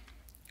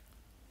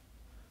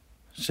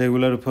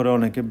 সেগুলোর উপরে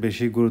অনেকে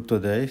বেশি গুরুত্ব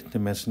দেয়। The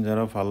messenger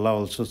of Allah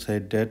also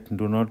said that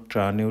do not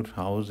turn your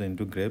house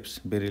into graves.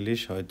 Verily,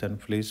 shaitan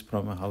flees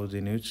from a house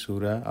in which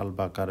Surah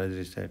Al-Baqarah is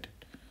recited.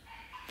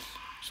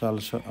 So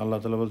আল্লাহ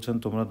তাআলা বলছেন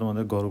তোমরা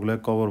তোমাদের ঘরগুলোয়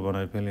কবর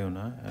বানায় ফেলিও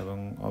না, এবং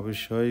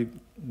অবশ্যই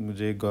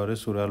যে ঘরে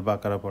সূরা আল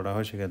বাকারা পড়া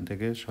হয় সেখান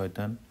থেকে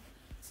শয়তান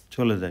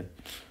চলে যায়।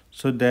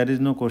 So there is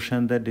no question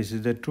that this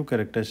is the true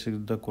characteristic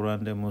of the Quran.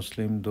 The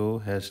Muslim though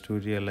has to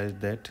realize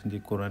that the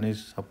Quran is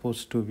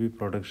supposed to be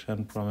protection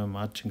from a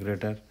much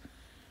greater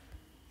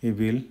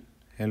evil,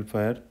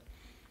 hellfire,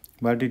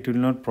 but it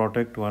will not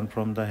protect one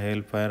from the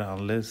hellfire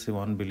unless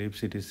one believes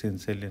it is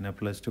sincerely and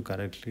applies to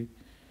correctly.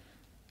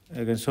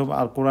 Again, সব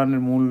আর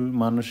কোরআনের মূল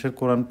মানুষের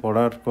কোরআন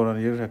পড়ার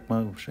কোরআনের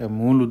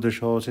মূল উদ্দেশ্য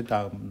হচ্ছে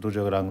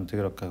দুর্যোগের আগুন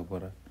থেকে রক্ষা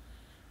করা।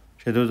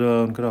 সেই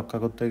দুর্যোগকে রক্ষা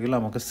করতে গেলে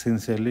আমাকে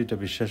সিনসিয়ারলি এটা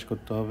বিশ্বাস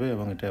করতে হবে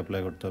এবং এটা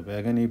অ্যাপ্লাই করতে হবে।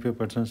 Again, if a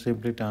person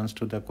simply turns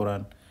to the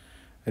Quran,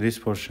 this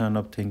portion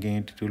of thinking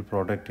it will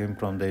protect him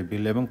from the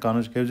evil, এবং কারণ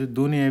কেউ যদি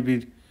দুনিয়াবি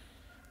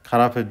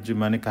খারাপের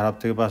মানে খারাপ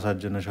থেকে বাঁচার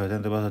জন্য, শয়তান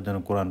থেকে বাঁচার জন্য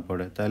কোরআন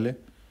পড়ে, তাহলে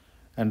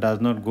and does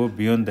not go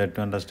beyond that to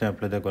understand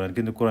apply the Quran,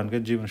 কিন্তু কোরআনকে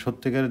জীবন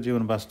সত্যিকারের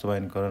জীবন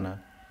বাস্তবায়ন করে না,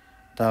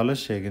 তাহলে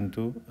সে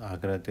কিন্তু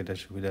আখিরাতে এটা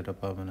সুবিধাটা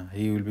পাবে না।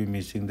 He will be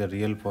missing the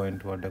real point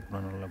what the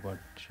Quran all about.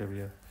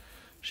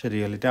 Say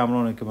reality আমরা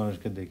অনেকে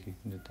মানুষকে দেখি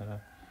যে তারা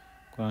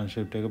কোরআন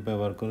শরীফটাকে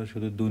ব্যবহার করে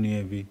শুধু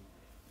দুনিয়াবি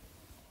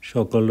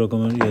সকল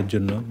রকমের ইয়ের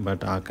জন্য, বাট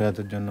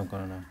আখিরাতের জন্য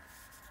করে না।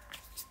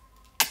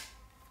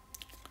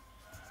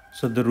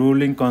 So the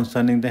ruling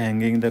concerning the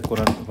hanging the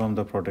Quran from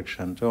the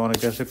protection. So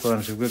অনেকে আছে কোরআন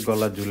শরীফকে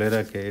গলা ঝুলে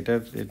রাখে,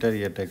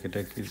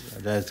 এটা কি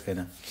জায়েজ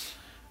কিনা?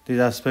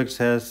 These aspects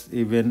has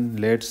even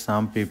led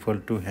some people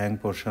to hang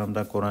portion of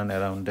the Quran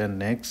around their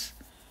necks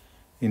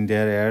in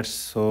their ads,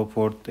 so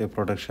forth a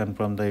protection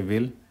from the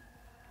evil.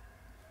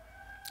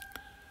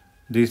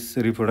 These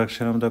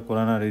reproduction of the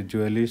Quran are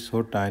usually so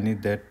tiny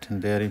that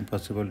they are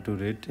impossible to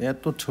read.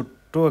 এত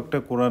ছোট্ট একটা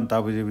কোরআন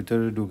তাবিজের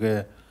ভিতরে ঢুকে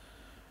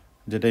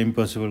যেটা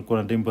impossible,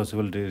 কোরআনটা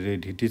impossible to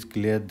read. It is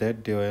clear that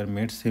they were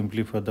made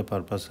simply for the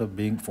purpose of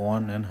being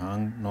worn and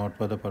hung, not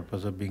for the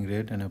purpose of being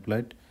read and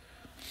applied.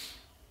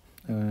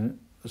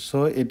 So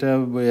এটা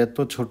এত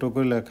ছোট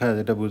করে লেখা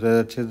যেটা বোঝা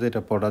যাচ্ছে যে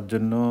এটা পড়ার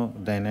জন্য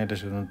দেয় না, এটা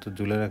শুধুমাত্র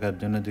ঝুলে রাখার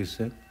জন্য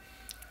দিচ্ছে.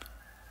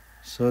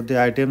 So the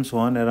items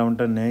worn around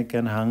the neck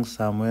and hung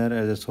somewhere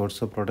as a source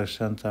of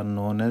protection are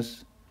known as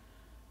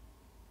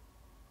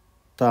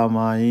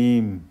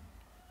tamaim.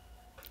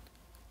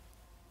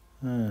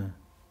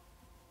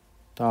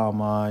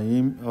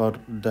 Tamaim or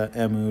the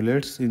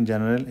amulets in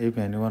general. If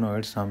anyone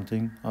wears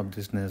something of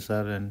this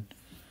nature and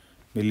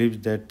believes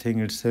that thing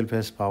itself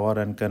has power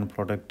and can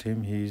protect him,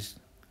 he is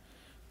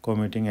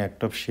committing act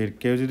of shirk.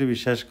 কেউ যদি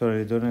বিশ্বাস করে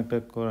এই ধরনের একটা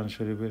কোরআন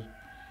শরীফের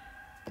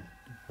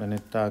মানে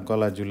তা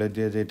গলা ঝুলে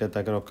দিয়ে যে এটা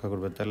তাকে রক্ষা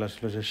করবে, তাহলে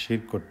আসলে সে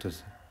শিরক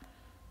করতেছে.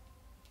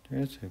 ঠিক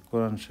আছে,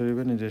 কোরআন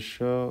শরীফের নিজস্ব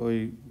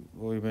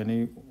ওই মানে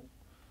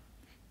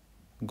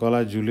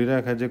গলা ঝুলি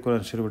রাখা যে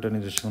কোরআন শরীফ, ওটা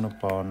নিজস্ব কোনো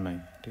পাওয়ার নাই.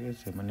 ঠিক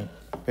আছে, মানে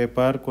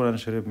পেপার কোরআন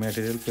শরীফ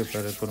ম্যাটেরিয়াল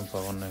পেপারের কোনো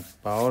পাওয়ার নাই.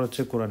 পাওয়ার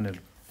হচ্ছে কোরআনের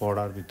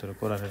পড়ার ভিতরে,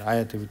 কোরআনের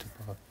আয়াতের ভিতরে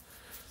পাওয়ার,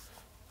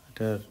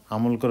 এটার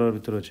আমল করার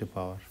ভিতরে হচ্ছে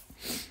পাওয়ার.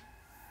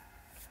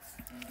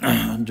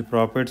 The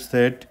prophet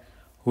said,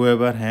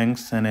 whoever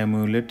hangs an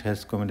amulet has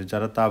committed,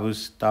 যারা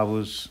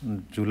তাবুজ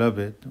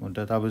ঝুলাবে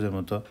ওটা তাবুজের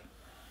মতো,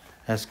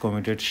 has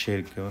committed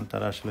shirk, এবং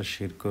তারা আসলে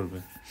শিরক করবে.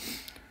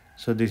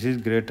 So this is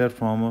greater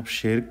form of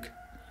shirk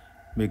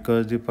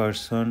because the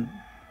person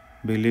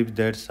believes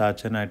that such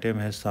an item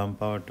has some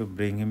power to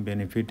bring him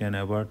benefit and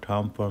avoid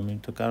harm from him.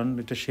 তো কারণ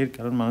এটা শিরক,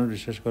 কারণ মানুষ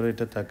বিশ্বাস করে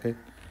এটা তাকে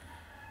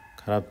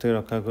খারাপ থেকে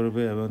রক্ষা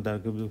করবে এবং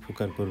তাকে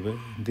উপকার করবে.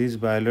 This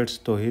violates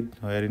Tawhid,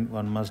 wherein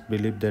one must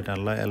believe that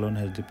Allah alone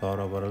has the power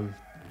over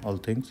all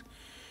things.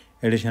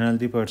 Additionally,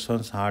 the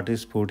person's heart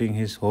is putting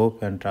his hope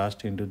and trust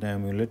into the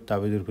amulet.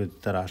 তাবিজের প্রতি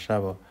তার আশা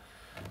বা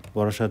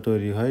ভরসা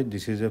তৈরি হয়.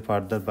 This is a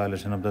further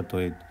violation of the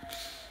Tawhid.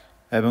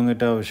 এবং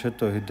এটা অবশ্যই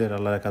তৌহিদের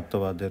আল্লাহর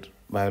একাত্মবাদের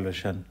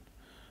violation.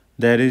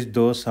 There is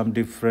though some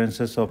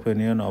differences of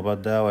opinion about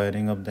the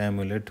wearing of the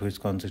amulet, which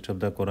consists of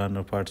the Quran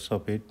or parts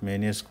of it.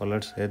 Many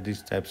scholars say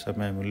these types of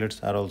amulets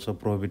are also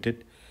prohibited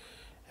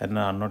and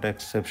are not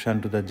exception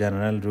to the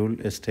general rule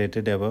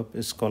stated above.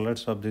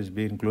 Scholars of this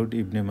view include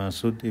Ibn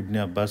Masud, Ibn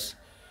Abbas,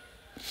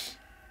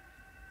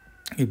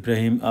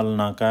 Ibrahim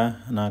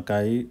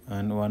al-Nakai,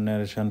 and one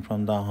narration from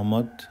the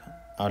Ahmad,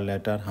 are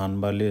later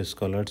Hanbali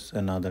scholars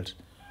and others.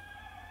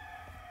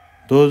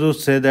 Those who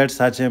say that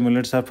such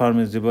amulets are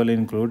permissible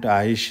include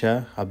Aisha,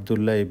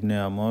 Abdullah ibn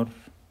Amr,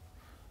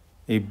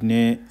 Ibn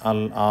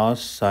al-As,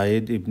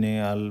 Said ibn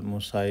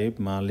al-Musaib,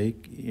 Malik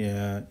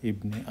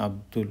ibn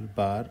Abdul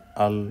Bar,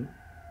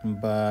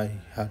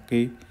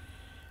 al-Bayhaqi,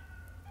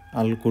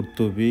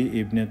 al-Qurtubi,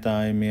 Ibn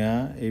Taymiyyah,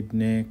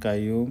 Ibn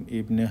Qayyum,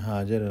 Ibn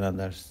Hajar, and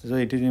others. So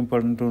it is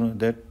important to know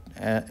that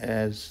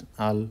as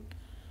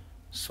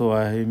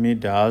Al-Suhaimi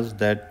does,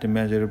 that the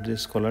majority of the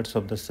scholars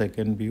of the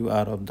second view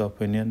are of the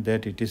opinion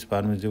that it is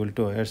permissible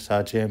to wear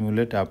such an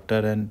amulet after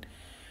an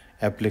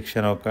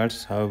affliction occurs.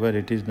 However,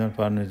 it is not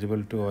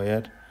permissible to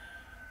wear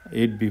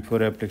it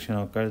before affliction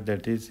occurs.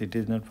 That is, it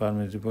is not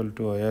permissible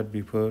to wear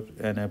before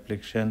an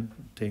affliction,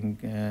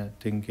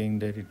 thinking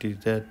that it is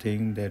the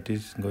thing that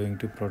is going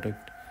to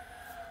protect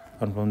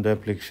one from the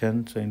affliction.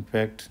 So in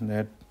fact,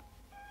 that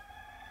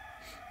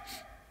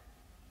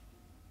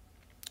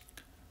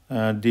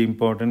the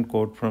important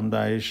quote from the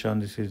Aisha on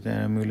this is, the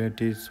amulet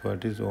is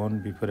what is worn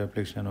before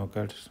affliction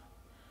occurs,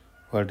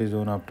 what is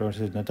worn afterwards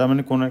is not. তার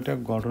মানে কোনো একটা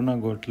ঘটনা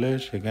ঘটলে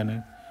সেখানে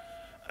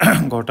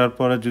ঘটার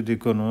পরে যদি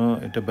কোনো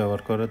এটা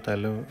ব্যবহার করে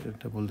তাহলে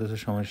এটা বলতেছে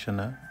সমস্যা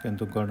না,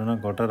 কিন্তু ঘটনা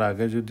ঘটার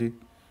আগে যদি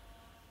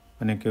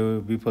মানে কেউ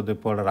বিপদে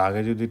পড়ার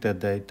আগে যদি এটা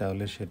দেয়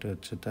তাহলে সেটা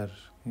হচ্ছে তার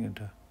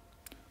এটা.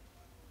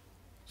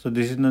 So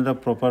this is not a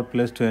proper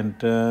place to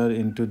enter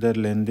into the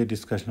lengthy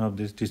discussion of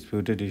this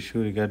disputed issue.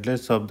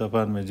 Regardless of the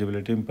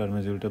permissibility,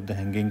 impermissibility of the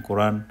hanging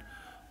Quran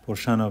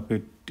portion of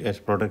it as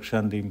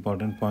protection, the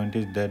important point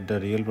is that the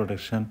real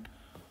protection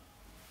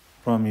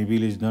from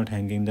evil is not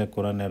hanging the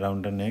Quran around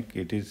the neck.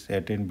 It is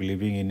attained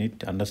believing in it,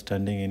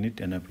 understanding in it,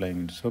 and applying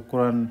it. So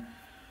Quran,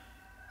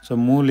 so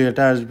মূল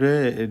এটা আসবে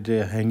যে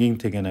hanging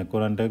থেকে না,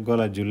 কোরআনটা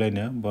গলা ঝুলাই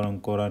না, বরং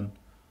কোরআন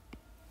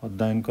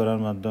অধ্যয়ন করার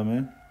মাধ্যমে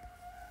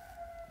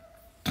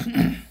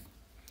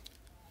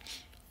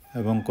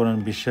এবং কোরআন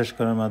বিশ্বাস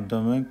করার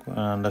মাধ্যমে,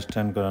 কোরআন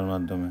আন্ডারস্ট্যান্ড করার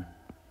মাধ্যমে.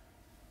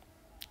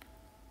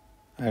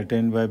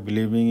 Attained by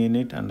believing in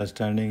it,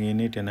 understanding in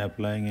it, and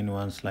applying in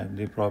one's life.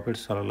 The Prophet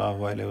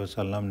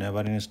ﷺ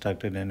never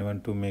instructed anyone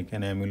to make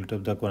an amulet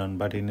of the Quran,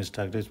 but he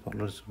instructed his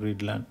followers to read,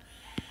 learn,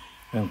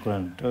 and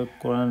Quran. তো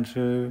কোরআন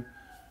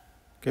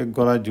কে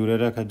গলায় জুড়ে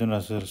রাখার জন্য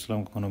রাসূলুল্লাহ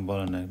কখনো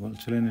বলেন নাই,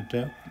 বলছিলেন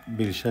এটা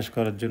বিশ্বাস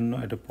করার জন্য,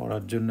 এটা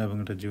পড়ার জন্য এবং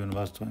এটা জীবন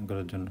বাস্তবায়ন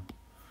করার জন্য.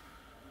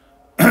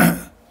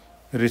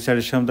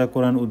 recitation of the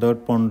Quran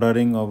without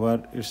pondering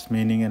over its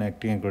meaning and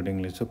acting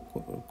accordingly. So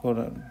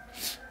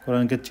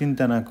Quran কে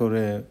চিন্তা না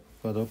করে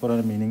কত কোরআন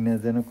মিনিং না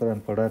জেনে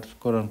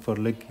কোরআন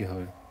পড়লে কি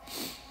হবে?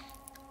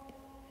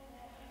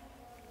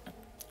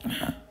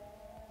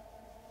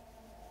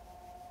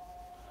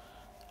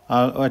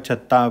 আচ্ছা,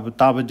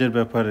 তাবিজের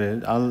ব্যাপারে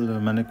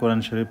মানে কোরআন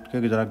শরীফকে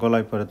যারা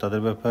গলায় পড়ে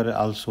তাদের ব্যাপারে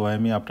আল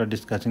সুয়াইমি after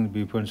discussing the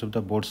viewpoints of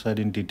the both sides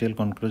in detail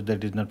concludes that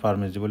it is not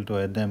permissible to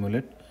wear the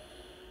amulet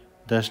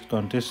that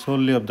contains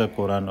solely of the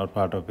Quran or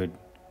part of it,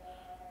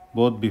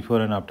 both before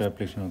and after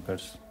application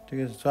occurs. ঠিক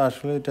আছে, তো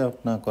আসলে এটা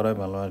না করাই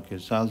ভালো আর কি.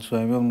 আল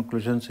সুয়াইমি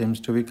conclusion seems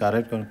to be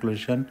correct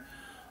conclusion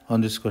on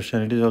this question.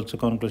 It is also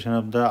conclusion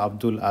of the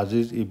Abdul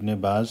Aziz ইবনে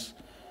বাজ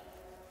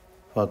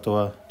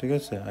ফতোয়া. ঠিক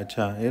আছে,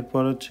 আচ্ছা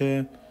এরপর হচ্ছে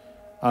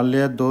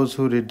earlier those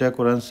who read the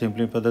Quran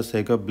simply for the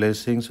sake of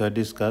blessings were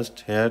discussed.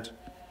 Here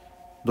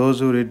those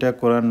who read the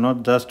Quran not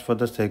just for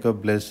the sake of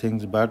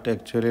blessings but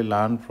actually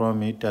learn from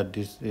it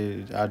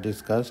are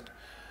discussed.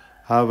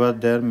 However,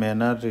 their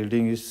manner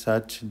reading is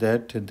such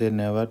that they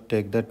never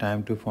take the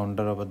time to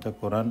ponder over the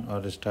Quran or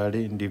study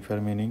in deeper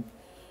meaning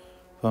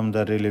from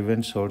the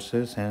relevant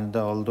sources. And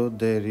although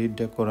they read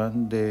the Quran,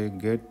 they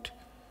get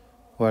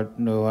what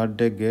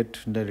they get.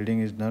 The reading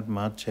is not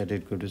much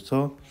adequate. So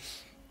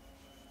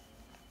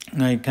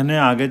এখানে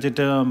আগে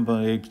যেটা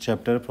এই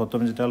চ্যাপ্টারের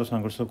প্রথমে যেটা আলোচনা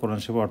করছিল কোরআন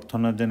শরীফ অর্থ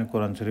না জেনে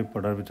কোরআন শরীফ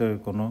পড়ার ভিতরে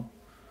কোনো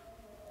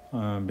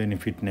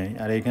বেনিফিট নেই.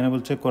 আর এখানে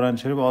বলছে কোরআন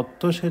শরীফ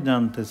অর্থ সে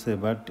জানতেছে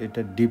বাট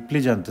এটা ডিপলি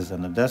জানতেছে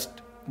না, জাস্ট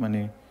মানে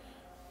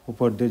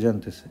উপর দিয়ে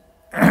জানতেছে,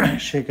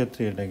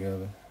 সেক্ষেত্রে এটা কী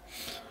হবে?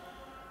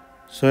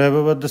 So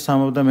however,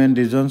 some of the main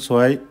reasons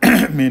why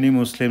many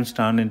Muslims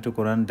turn into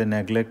Quran, they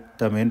neglect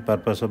the main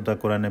purpose of the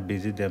Quran and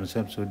busy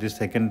themselves with the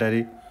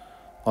secondary,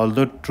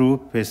 although true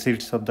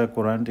facets of the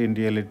Quran. In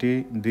reality,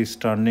 this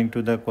turning to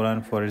the Quran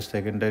for its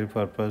secondary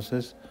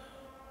purposes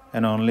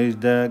and only is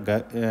the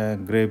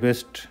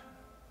gravest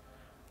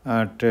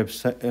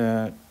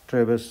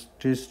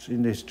travesties in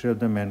the history of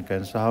the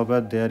mankind. So however,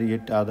 there are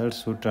yet others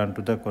who turn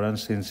to the Quran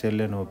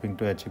sincerely and hoping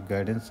to achieve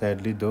guidance.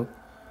 Sadly though,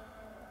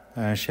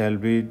 shall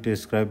be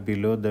described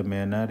below the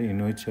manner in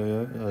which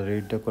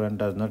read the Quran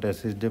does not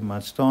assist them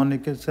much. তো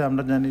অনেকে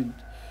আমরা জানি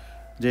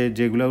যে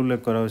যেগুলো উল্লেখ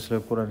করা হয়েছিল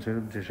কোরআন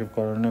শরীফ যেসব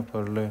কোরআনে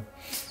পড়লে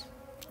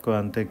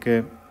কোরআন থেকে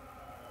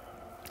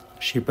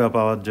শিপা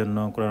পাওয়ার জন্য,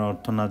 কোরআন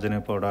অর্থ না জেনে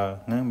পড়া,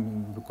 হ্যাঁ,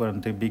 কোরআন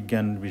থেকে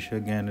বিজ্ঞান বিষয়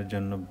জ্ঞানের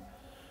জন্য,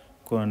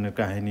 কোরআনের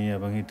কাহিনী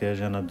এবং ইতিহাস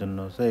জানার জন্য,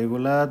 তো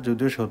এগুলা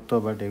যদিও সত্য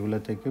বাট এগুলা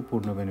থেকে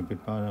পূর্ণ বেনিফিট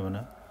পাওয়া যাবে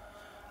না.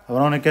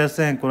 আবার অনেকে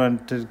আছে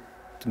কোরআনটির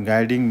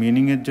গাইডিং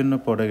মিনিংয়ের জন্য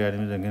পড়ে,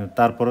 গাইডিং কিন্তু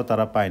তারপরও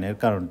তারা পায় না. এর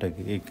কারণটা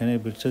কি? এখানে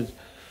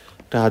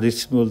একটা হাদিস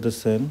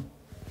বলতেছেন,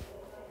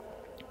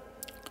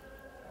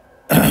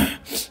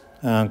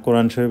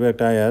 কোরআন শরীফের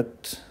একটা আয়াত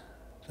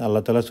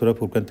আল্লাহ তাআলা সূরা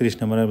ফুরকান 30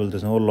 নম্বরে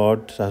বলতেছেন, ও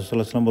লর্ড, রাসূল সাল্লাল্লাহু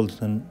আলাইহি ওয়াসাল্লাম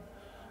বলতেছেন,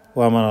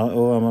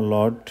 ও আমার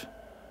Lord,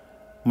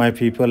 my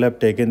people have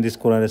taken this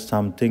Quran age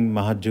something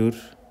মাহাজুর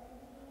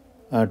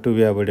two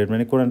be avoided.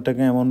 মানে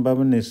কোরআনটাকে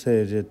এমনভাবে নিচ্ছে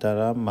যে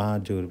তারা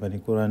মাহাজুর, মানে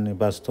কোরআন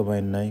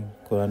বাস্তবায়ন নাই,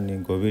 কোরআন নিয়ে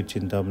গভীর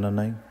চিন্তাভাবনা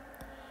নাই.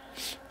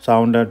 So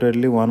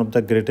undoubtedly one of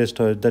the greatest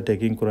is the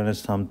taking Quran as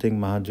something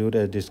mahjur.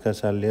 As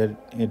discussed earlier,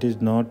 it is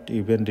not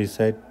even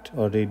recite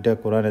or read the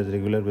Quran as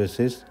regular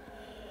basis,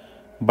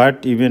 but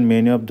even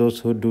many of those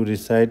who do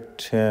recite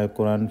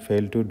Quran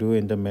fail to do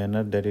in the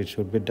manner that it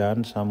should be done.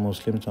 Some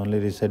Muslims only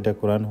recite the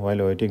Quran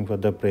while waiting for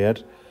the prayer.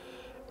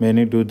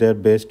 Many do their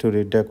best to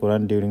read the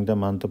Quran during the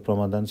month of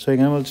Ramadan. So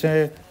এখানে বলছে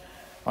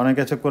অনেকে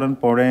আছে কোরআন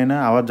পড়েই না,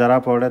 আবার যারা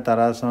পড়ে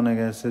তারা আছে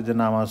অনেকে আছে যে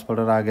নামাজ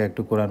পড়ার আগে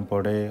একটু কোরআন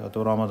পড়ে,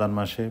 অথবা রমাদান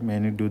মাসে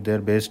many do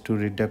their best to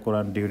read the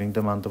Quran during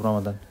the month of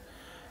রমাদান,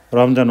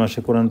 রমজান মাসে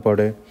কোরআন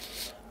পড়ে,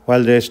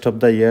 while the rest of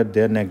the year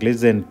they are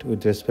negligent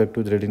with respect to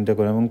reading the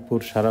Quran. এবং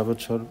সারা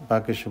বছর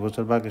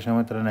বাকি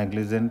সময় তারা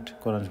negligent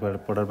কোরআন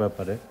পড়ার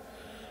ব্যাপারে.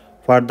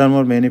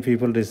 Furthermore, many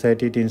people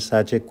recite it in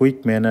such a quick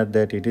manner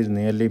that it is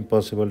nearly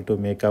impossible to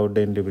make out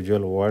the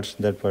individual words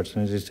that person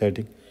is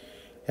reciting.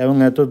 এবং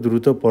এত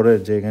দ্রুত পড়ে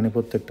যে এখানে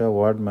প্রত্যেকটা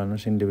ওয়ার্ড মানুষ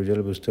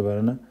ইন্ডিভিজুয়াল বুঝতে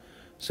পারে না.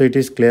 So it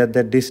is clear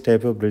that this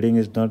type of reading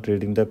is not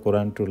reading the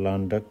Quran to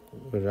learn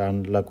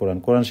the কোরআন.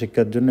 কোরআন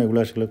শিক্ষার জন্য এগুলো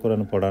আসলে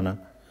কোরআন পড়া না,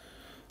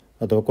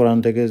 অথবা কোরআন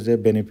থেকে যে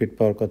বেনিফিট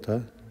পাওয়ার কথা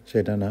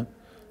সেটা না.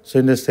 So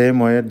in the same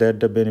way that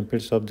the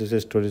benefits of this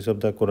stories of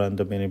the Quran,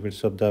 the benefits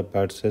of the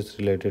versus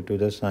related to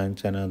the science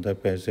and other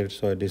প্যাসেজস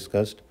war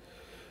discussed.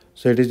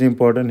 So it is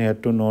important here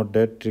to note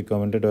that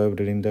recommended way of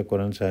reading the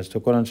Quran has to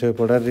Quran শরীফ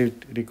পড়ার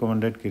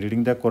recommended কি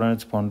reading the Quran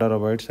is ponder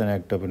over its and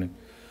act upon it.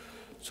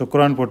 So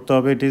কোরআন পড়তে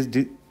হবে, it is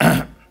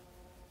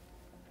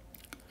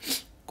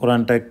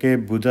কোরআনটাকে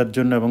বোঝার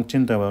জন্য এবং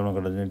চিন্তা ভাবনা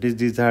করার জন্য. It is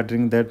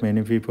disheartening that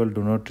many people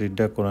do not read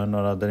the Quran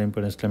or other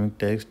important Islamic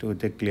text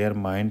with a clear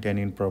mind and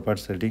in proper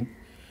setting.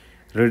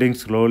 Reading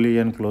slowly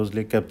and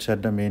closely capture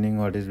the meaning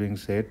what is being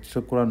said. So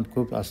কোরআন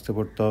খুব আস্তে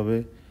পড়তে হবে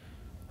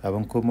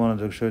এবং খুব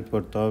মনোযোগ সহিত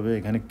পড়তে হবে.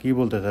 এখানে কী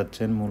বলতে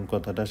চাচ্ছেন মূল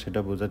কথাটা সেটা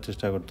বোঝার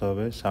চেষ্টা করতে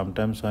হবে.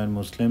 Sometimes when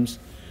Muslims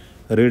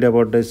read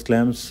about the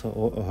Islams,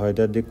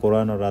 whether the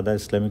Quran or other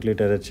Islamic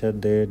literature,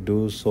 they do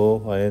so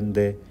when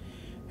they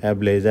have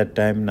leisure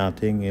time,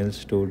 nothing else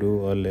to do,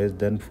 or less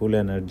than full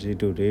energy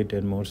to read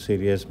in more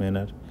serious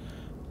manner.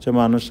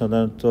 মানুষ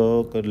সাধারণত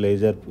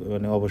laser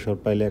মানে অবসর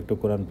পাইলে একটু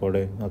কোরআন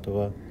পড়ে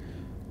অথবা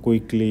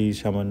quickly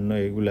সামান্য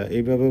এগুলা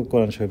এইভাবে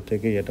কোরআন শরীফ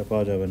থেকে এটা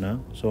পাওয়া যাবে না.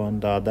 So on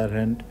the other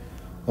hand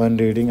when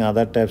reading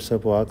other types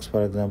of works,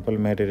 for example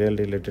material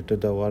related to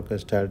the work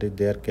study,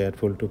 they are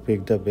careful to pick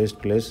the best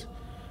place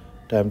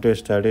time to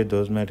study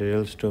those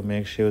materials to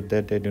make sure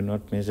that they do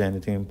not miss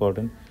anything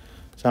important.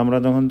 So আমরা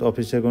যখন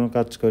অফিসে কোনো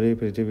কাজ করি,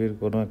 পৃথিবীর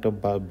কোনো একটা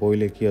বই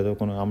লিখি অথবা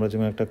কোনো আমরা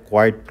যেমন একটা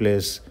কোয়াইট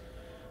প্লেস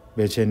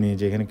বেছে নিই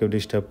যেখানে কেউ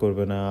ডিস্টার্ব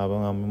করবে না এবং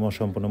আমি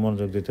সম্পূর্ণ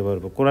মনোযোগ দিতে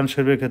পারবো. কোরআন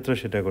শরীফের ক্ষেত্রে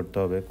সেটা করতে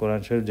হবে.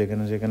 কোরআন শরীফ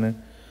যেখানে যেখানে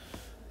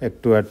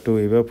একটু একটু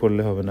এভাবে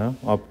পড়লে হবে না.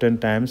 Often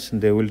Times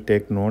they will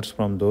take notes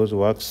from those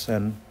works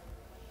and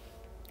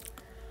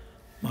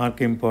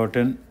mark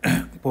important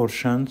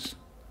portions.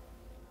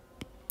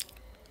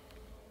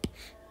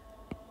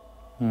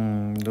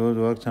 Those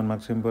works and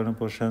marks important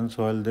portions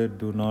while they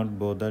do not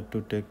bother to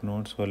take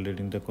notes while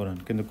reading the Quran.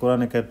 কিন্তু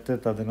কোরআনের ক্ষেত্রে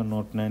তাদের কোনো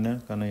note নেয় না,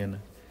 কারণ ইয়ে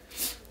নেয়.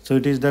 So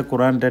it is the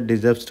Quran that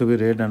deserves to be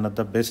read under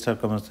the best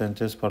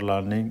circumstances for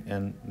learning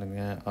and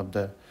of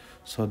the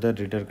so that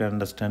reader can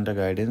understand the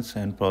guidance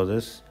and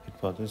process.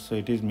 So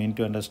it is meant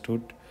to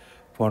understood,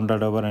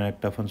 pondered over and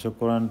act upon. So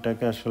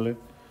কোরআনটাকে আসলে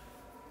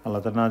আল্লাহ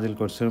তাআলা নাজিল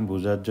করছেন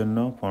বোঝার জন্য,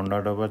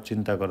 পন্ডার্ড over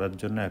চিন্তা করার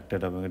জন্য,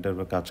 অ্যাক্টেড এবং এটার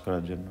উপর কাজ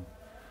করার জন্য.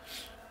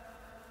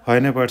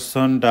 When a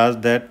person does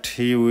that,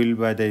 he will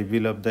by the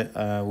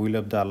will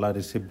of the Allah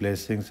receive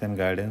blessings and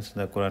guidance.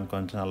 The Quran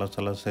contains Allah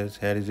Ta'ala says,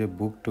 "Here is a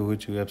book to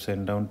which we have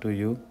sent down to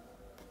you,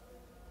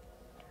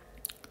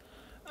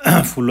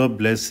 full of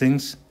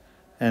blessings,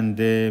 and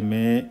they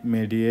may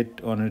meditate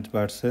on its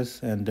verses,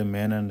 and the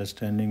man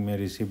understanding may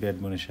receive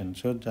admonition."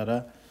 So, যারা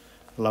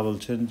আল্লাহ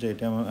বলছেন যে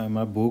এটা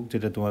আমার বুক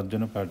যেটা তোমার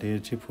জন্য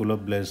পাঠিয়েছি, full of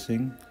blessing,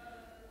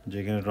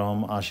 যেখানে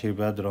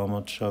আশীর্বাদ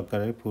রহমত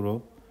সহকারে পুরো,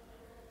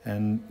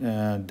 and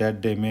that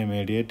they May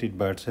mediate it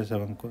versus,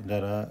 এবং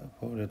যারা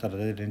তারা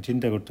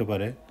চিন্তা করতে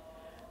পারে,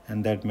 and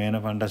that man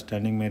of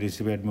understanding May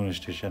receive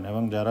administration,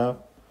 এবং যারা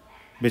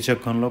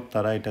বিচক্ষণ লোক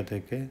তারা এটা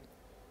থেকে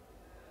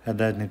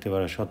হেদায়েত নিতে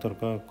পারে,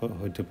 সতর্ক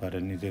হইতে পারে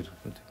নিজের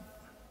প্রতি.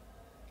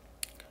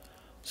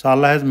 So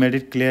Allah has made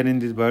it clear in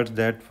these words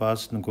that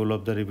first goal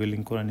of the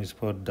revealing Quran is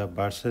for the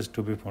verses to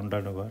be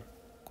pondered over.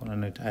 Quran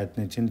ayat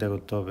niye chinta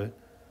korte hobe,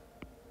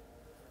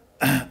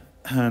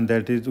 and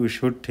that is we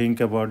should think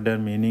about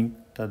their meaning,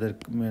 তাদের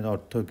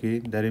অর্থ কি,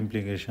 their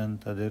implication,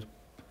 তাদের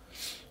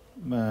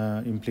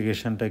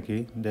implicationটা কি,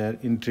 their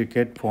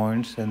intricate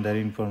points and their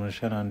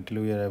information until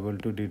we are able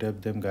to derive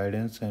them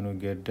guidance and we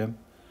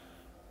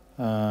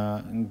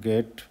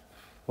get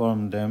from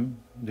them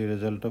the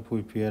result of we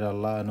fear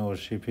Allah and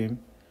worship Him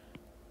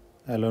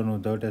alone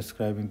without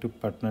ascribing to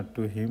partner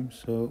to Him.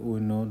 So we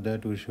know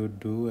that we should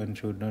do and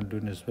should not do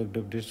in respect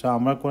of this. So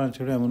আমরা কোরআন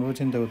শরীফ এমনভাবে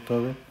চিন্তা করতে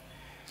হবে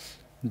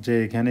যে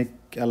এখানে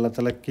আল্লাহ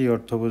তাআলা কী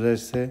অর্থ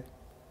বোঝাইছে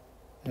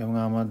এবং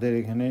আমাদের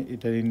এখানে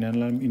এটার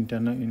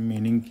ইন্টারনাল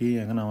মিনিং কী,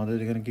 এখন আমাদের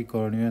এখানে কী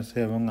করণীয় আছে,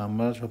 এবং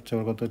আমরা সবচেয়ে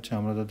বড় কথা হচ্ছে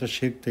আমরা যাতে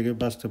শিরক থেকে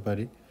বাঁচতে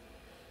পারি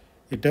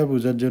এটা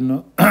বোঝার জন্য,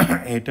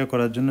 এটা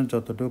করার জন্য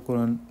যতটুকু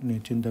কোরআন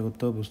নিয়ে চিন্তা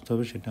করতে হবে, বুঝতে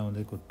হবে, সেটা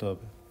আমাদের করতে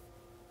হবে.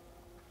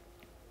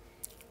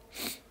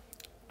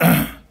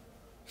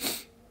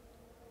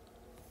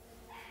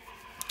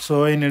 So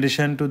in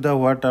addition to the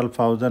what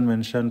Al-Fawzan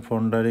mentioned,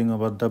 pondering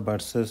about the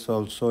verses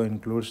also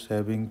includes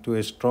having to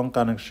a strong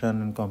connection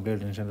and complete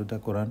attention to the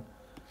Quran.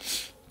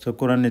 So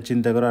Quran নিয়ে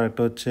চিন্তা করা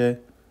আরেকটা হচ্ছে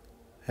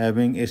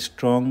having a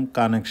strong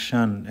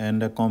connection and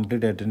a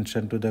complete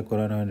attention to the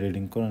Quran when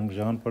reading. Quran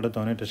যখন পড়ে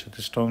তখন এটার সাথে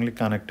strongly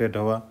connected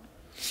হওয়া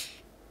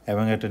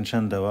এবং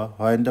attention দেওয়া.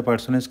 When the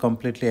person is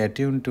completely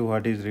attuned to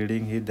what he is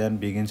reading, he then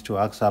begins to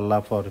ask Allah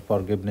for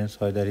forgiveness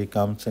whether he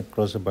comes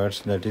across a verse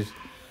that is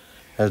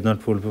has not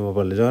fulfilled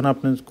properly. যখন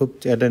আপনি খুব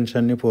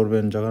attention নিয়ে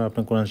পড়বেন, যখন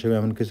আপনি কোরআন শরীফে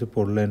এমন কিছু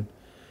পড়লেন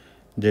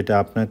যেটা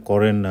আপনি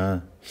করেন না,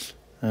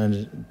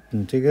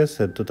 ঠিক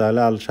আছে, তো তাহলে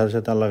সাথে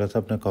সাথে আল্লাহর কাছে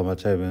আপনি ক্ষমা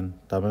চাইবেন.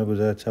 তার মানে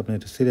বোঝা যাচ্ছে আপনি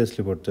এটা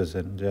সিরিয়াসলি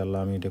পড়তেছেন যে আল্লাহ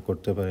আমি এটা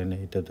করতে পারি না,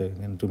 এটা তো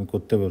তুমি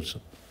করতে বলছো.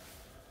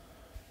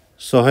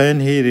 So when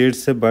he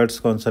reads a verse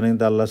concerning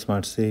the Allah's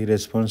mercy, he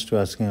responds to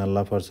asking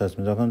Allah for such.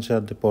 যখন সে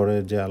পড়ে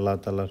যে আল্লাহ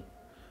তাআলার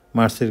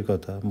মার্সির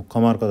কথা,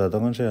 ক্ষমার কথা,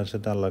 তখন সে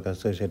সাথে আল্লাহর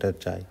কাছে সেটা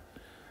চায়.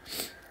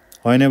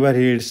 Whenever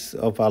he hears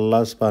of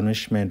Allah's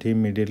punishment, he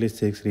immediately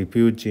seeks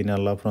refuge in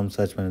Allah from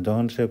such punishment.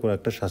 যখন সে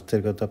একটা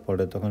শাস্তির কথা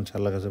পড়ে তখন সে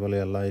আল্লাহর কাছে বলে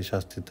আল্লাহ এই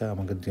শাস্তিটা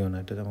আমাকে দিও না,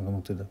 এটা আমাকে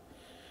মুক্তি দাও.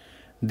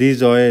 This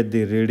way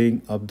the reading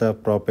of the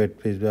Prophet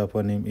peace be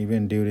upon him,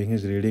 even during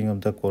his reading of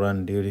the Quran,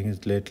 during his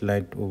late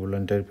night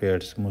voluntary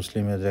prayers,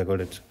 Muslim has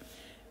recorded.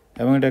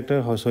 এবং এটা একটা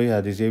সহিহ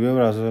হাদিস, এইভাবে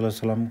রাসূলুল্লাহ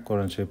সাল্লাম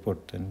কোরআন শরীফ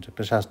পড়তেন.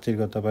 একটা শাস্তির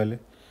কথা পাইলে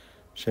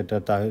সেটা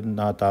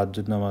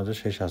তাহাজ্জুদ নামাজে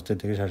সেই শাস্তি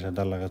থেকে সাথে সাথে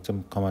আল্লাহর কাছে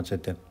ক্ষমা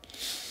চাইতেন.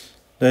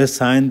 The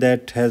sign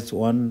that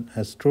one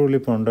has truly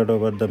pondered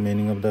over the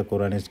meaning of the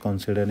Quran is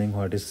considering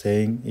what is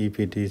saying, if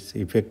it is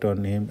effect on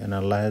him, and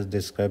Allah has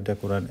described the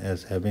Quran as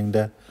having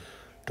the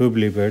two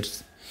believers.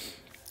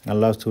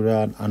 Allah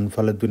Surah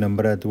Anfal 2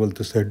 number ayat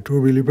বলতেছে,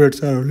 true believers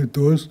are only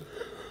those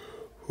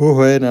who who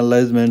when Allah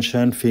is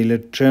mentioned feel a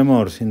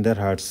tremor in their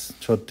hearts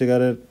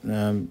সত্যিকারের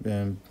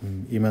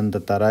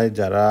ঈমানদার তারাই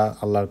যারা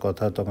আল্লাহর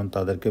কথা তখন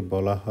তাদেরকে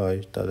বলা হয়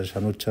তাদের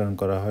সামনে উচ্চারণ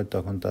করা হয়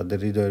তখন তাদের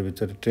হৃদয়ের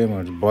ভিতরে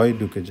ট্রেমর ভয়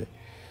ঢুকে যায়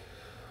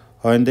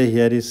when they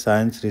hear his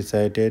signs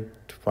recited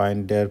find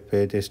their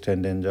faith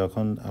strengthened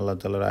যখন আল্লাহ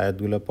তাআলার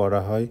আয়াতগুলো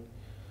পড়া হয়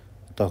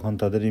তখন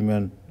তাদের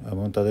ঈমান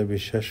এবং তাদের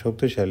বিশ্বাস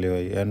শক্তিশালী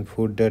হয় and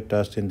put their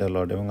trust in the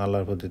Lord এবং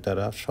আল্লাহর প্রতি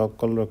তারা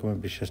সকল রকমের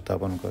বিশ্বাস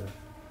স্থাপন করে.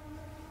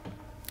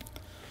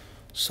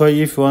 So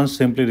if one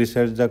simply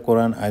recites the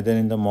Quran either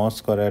in the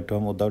mosque or at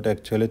home without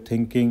actually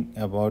thinking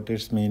about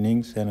its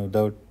meanings and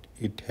without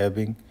it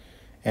having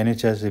any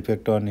such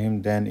effect on him,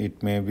 then it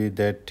may be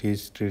that he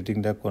is treating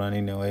the Quran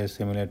in a way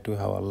similar to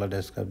how Allah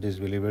described these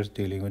believers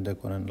dealing with the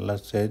Quran. Allah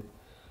said,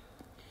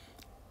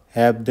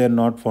 have they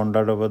not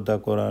pondered over the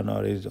Quran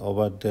or is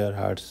over their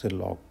hearts a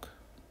lock?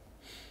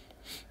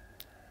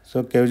 So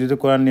কেউ যদি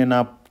কোরআন নিয়ে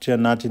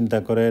না চিন্তা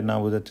করে না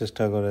বোঝার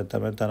চেষ্টা করে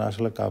তারপরে তারা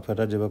আসলে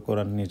কাফেররা যেভাবে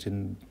কোরআন নিয়ে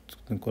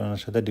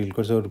কোরআনের সাথে ডিল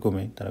করছে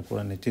ওরকমই তারা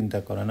কোরআন নিয়ে চিন্তা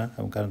করে না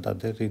এবং কারণ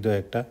তাদের হৃদয়ে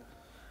একটা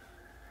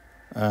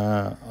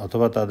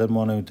অথবা তাদের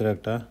মনের ভিতরে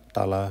একটা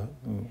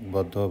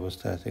তালাবদ্ধ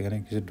অবস্থায় আছে এখানে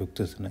কিছু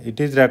ঢুকতেছে না. It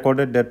is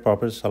recorded that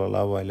prophet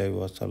সাল্লাল্লাহু আলাইহি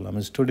ওয়াসাল্লাম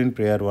stood in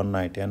prayer one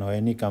night and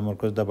when he come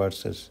across the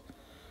verses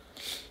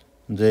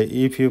যে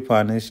if you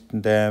punish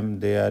them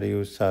they are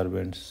your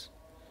servants,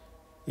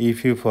 if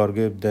you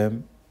forgive them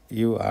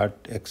you are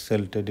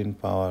exalted in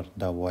power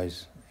the wise.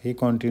 He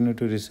continued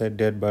to recite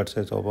that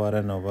verses over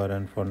and over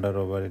and ponder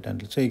over it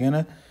until so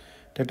এখানে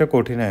একটা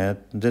কঠিন আয়াত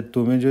যে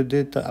তুমি যদি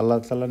আল্লাহ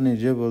তাআলা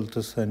নিজে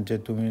বলতেছেন যে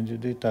তুমি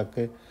যদি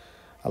তাকে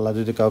আল্লাহ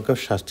যদি কাউকে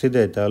শাস্তি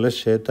দেয় তাহলে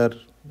সে তার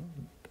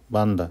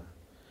বান্দা,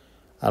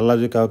 আল্লাহ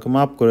যদি কাউকে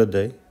মাফ করে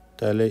দেয়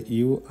তাহলে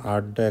ইউ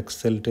আর দ্য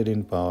এক্সেলটেড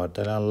ইন পাওয়ার,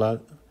 তাহলে আল্লাহর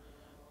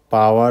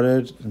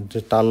পাওয়ারের যে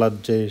আল্লাহর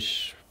যে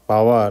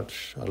পাওয়ার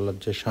আল্লাহর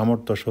যে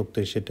সামর্থ্য শক্তি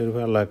সেটার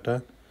উপর আল্লাহ একটা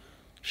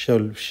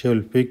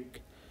শৈল্পিক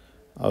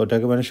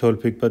ওটাকে মানে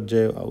শৈল্পিকভাবে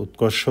যে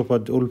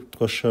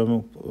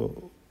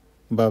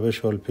উৎকর্ষভাবে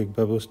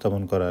শৈল্পিকভাবে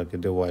স্থাপন করা আর কি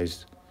দ্য ওয়াইজ.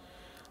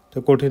 তো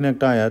কঠিন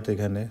একটা আয়াত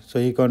এখানে. So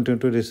he continue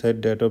to recite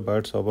that of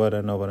birds over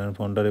and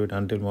ponder it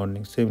until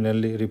morning.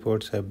 Similarly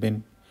reports have been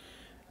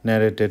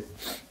narrated.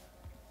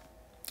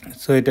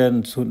 So it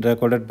is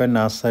recorded by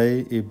Nasai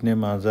Ibn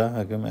Majah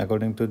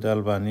according to the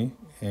Albani.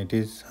 It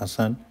is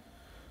Hassan.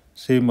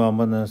 See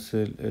Muhammad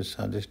Nasir is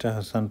hadithta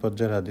Hassan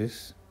Podjar hadith.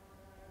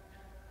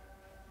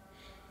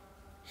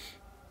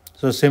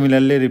 So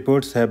similarly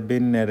reports have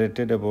been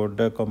narrated about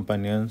the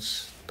companions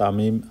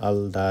Tamim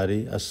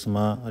al-Dari,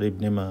 Asma or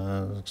Ibn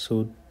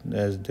Masud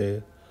as they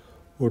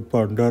would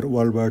ponder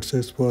one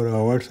verses for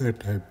hours at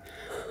time.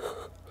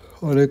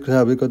 অনেক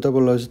সাহাবী কথা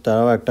বলা হয়েছে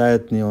তারাও একটা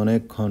আয়াত নিয়ে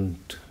অনেকক্ষণ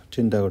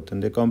চিন্তা করতেন.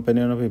 The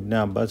companion of Ibn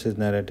Abbas is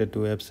narrated to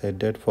have said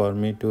that for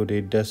me to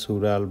read the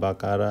Surah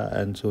Al-Baqarah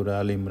and Surah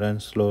Al-Imran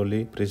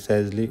slowly,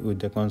 precisely with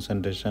the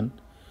concentration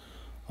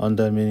on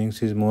the meanings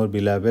is more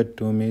beloved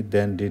to me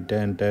than read the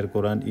entire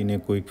Quran in a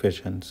quick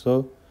fashion. So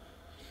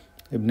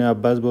Ibn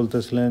Abbas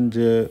বলতেছিলেন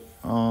যে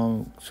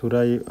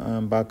সূরা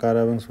বাকারা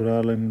এবং সূরা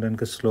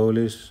আল-ইমরানকে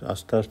slowly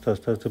আস্তে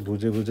আস্তে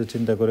বুঝে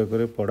চিন্তা করে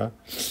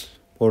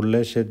পড়লে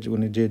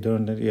উনি যে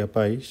ধরনের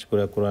পাই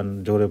পুরা কোরআন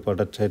জোরে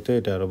পড়ার চাইতে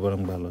এটা আরও বরং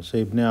ভালো. So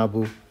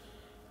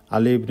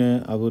Ali ibn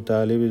Abu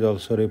Talib is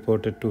also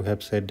reported to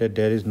have said that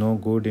there is no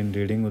good in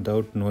reading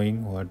without knowing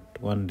what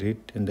one read,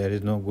 and there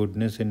is no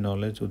goodness in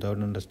knowledge without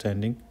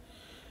understanding,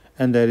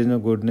 and there is no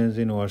goodness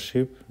in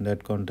worship that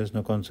contains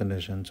no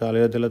concentration. So Ali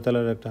রাদিয়াল্লাহু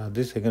তাআলার একটা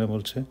হাদিস এখানে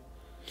বলছে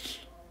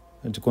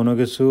যে কোনো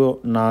কিছু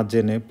না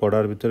জেনে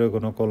পড়ার ভিতরে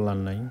কোনো কল্যাণ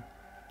নাই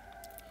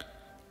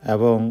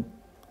এবং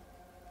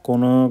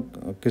কোনো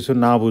কিছু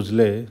না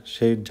বুঝলে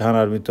সেই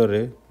জানার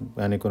ভিতরে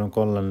মানে কোনো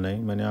কল্যাণ নাই.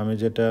 মানে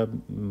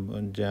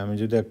আমি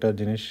যদি একটা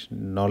জিনিস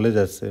নলেজ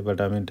আছে বাট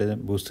আমি এটা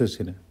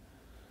বুঝতেছি না,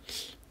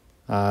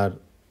 আর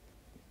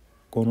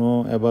কোনো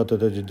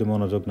ইবাদতে যদি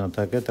মনোযোগ না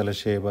থাকে তাহলে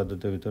সেই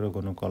ইবাদতের ভিতরে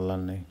কোনো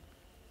কল্যাণ নেই.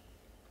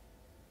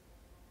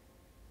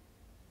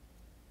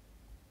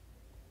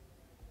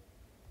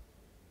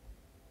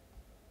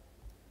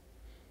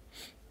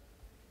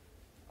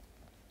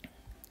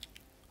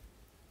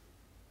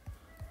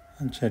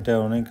 আচ্ছা এটা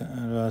অনেক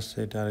আরও আছে,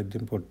 এটা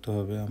আরেকদিন পড়তে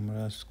হবে. আমরা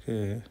আজকে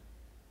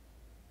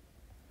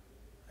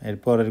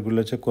এরপরেরগুলো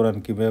হচ্ছে কোরআন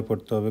কীভাবে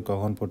পড়তে হবে,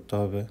 কখন পড়তে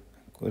হবে,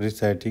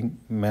 reciting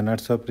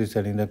manners of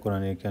reciting the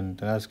কোরআন. এখানে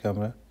আজকে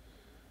আমরা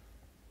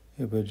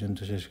এ পর্যন্ত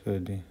শেষ করে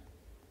দিই.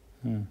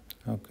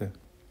 ওকে.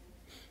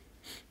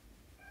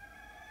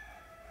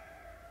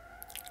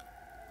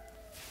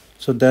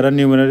 So there are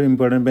numerous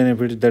important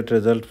benefits that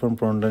result from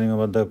pondering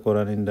over the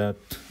Quran in that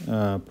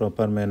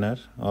proper manner.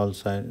 All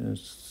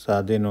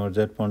Sadi knows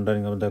that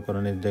pondering over the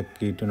Quran is the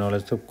key to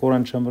knowledge. So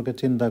Quran সম্পর্কে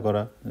চিন্তা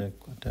করা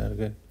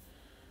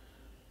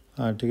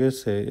ঠিক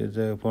আছে,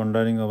 যে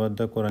পন্ডারিং over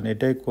the কোরআন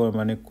এটাই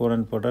মানে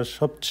কোরআন পড়ার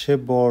সবচেয়ে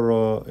বড়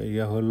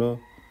হলো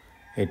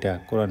এটা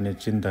কোরআনের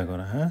চিন্তা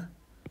করা. হ্যাঁ,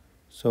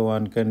 so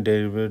one can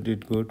ডেরিভেট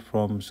it good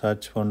from such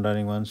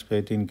পন্ডারিং one's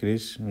faith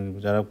increase.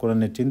 যারা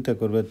কোরআনের চিন্তা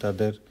করবে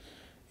তাদের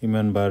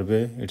ইমান বাড়বে,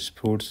 its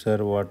fruits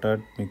are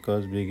watered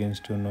because begins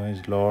to know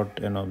his Lord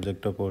and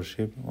object of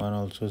worship. One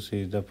also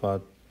sees the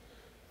path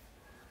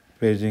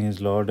praising his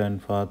Lord and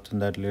path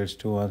that leads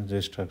to one's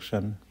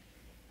destruction.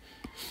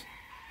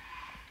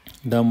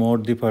 The more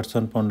the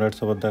person ponders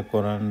about the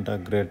Quran, the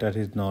greater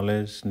his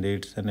knowledge,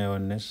 deeds and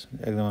awareness.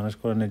 একজন মানুষ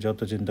কোরআনে যত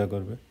চিন্তা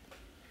করবে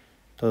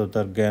তত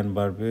তার জ্ঞান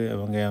বাড়বে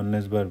এবং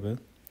অ্যাওয়ারনেস বাড়বে.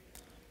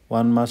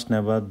 One must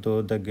never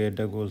though the get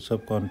the goals of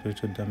confused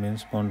with the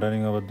means.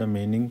 Pondering about the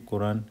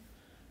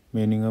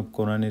meaning of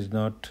Quran is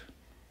not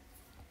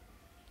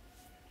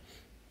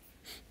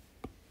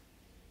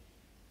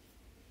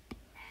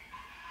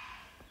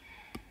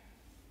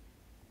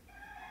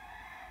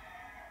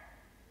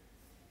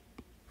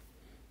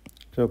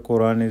so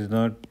Quran is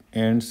not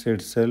ends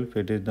itself,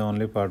 it is the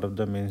only part of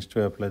the means to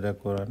apply the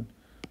Quran.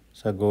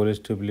 So goal is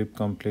to believe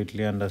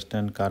completely,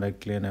 understand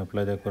correctly and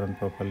apply the Quran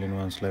properly in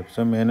one's life.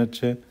 So main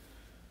হচ্ছে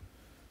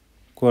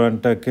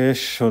কোরআনটাকে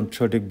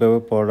সঠিকভাবে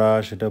পড়া,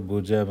 সেটা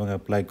বুঝে এবং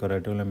apply করা,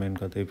 এটা হলো মেন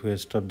কথা. If you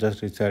stop just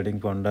residing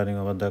পন্ডারিং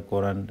over the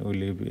Quran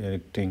will be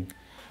acting,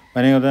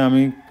 মানে কথা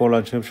আমি পড়া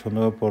সব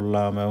সুন্দরভাবে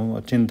পড়লাম এবং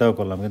চিন্তাও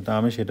করলাম, কিন্তু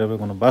আমি সেটার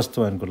কোনো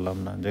বাস্তবায়ন করলাম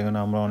না. যেখানে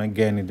আমরা অনেক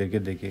জ্ঞানীদেরকে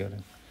দেখি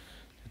করেন,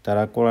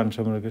 তারা কোরআন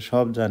সম্পর্কে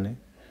সব জানে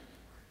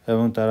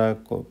এবং তারা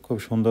খুব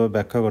সুন্দরভাবে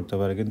ব্যাখ্যা করতে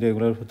পারে, কিন্তু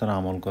এগুলোর উপর তারা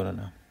আমল করে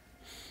না.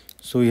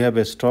 So we have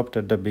stopped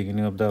at the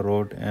beginning of the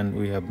road and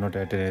we have not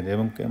attend.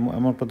 এবং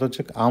আমার কথা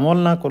হচ্ছে আমল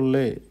না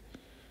করলে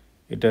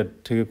এটার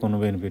থেকে কোনো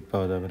বেনিফিট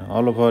পাওয়া যাবে না.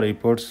 All of our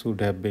efforts would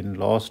have been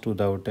lost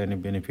without any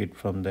benefit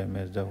from them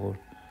as the whole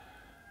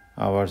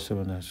hour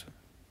seven.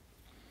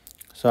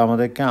 So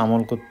আমাদেরকে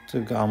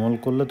আমল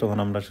করলে তখন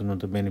আমরা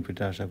শুধুমাত্র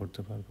বেনিফিটে আশা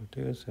করতে পারবো.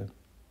 ঠিক আছে.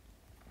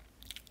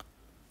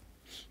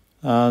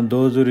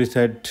 Those who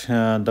recite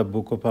the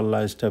book of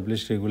Allah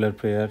establish regular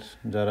prayer,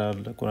 যারা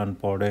কোরআন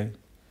পড়ে,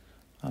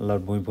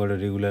 আল্লাহর বই পড়ে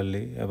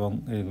রেগুলারলি এবং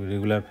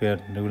রেগুলার প্রেয়ার,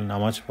 রেগুলার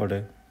নামাজ পড়ে,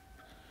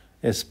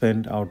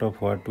 spend out of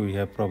what we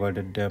have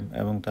provided them,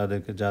 এবং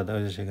তাদেরকে যা দেওয়া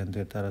হয়েছে সেখান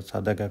থেকে তারা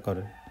সাদাকা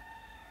করে,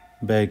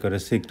 ব্যয় করে,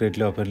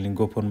 সিক্রেটলি ওপেনলি,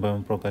 গোপন এবং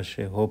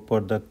প্রকাশ্যে, hope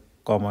for the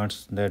commerce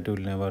that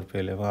will never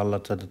fail, এবং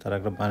আল্লাহর সাথে তারা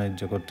একটা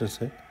বাণিজ্য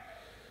করতেছে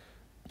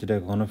যেটা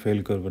কখনো ফেল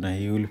করবে না.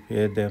 He will pay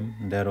them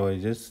there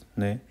wages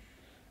নে,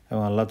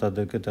 এবং আল্লাহ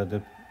তাদেরকে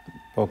তাদের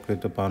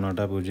প্রকৃত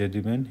পাওনাটা বুঝিয়ে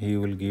দিবেন. He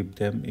will give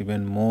them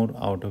even more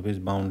out of his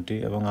bounty,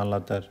 এবং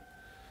আল্লাহ তার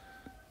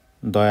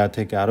দয়া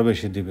থেকে আরও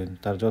বেশি দিবেন,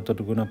 তার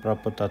যতটুকু না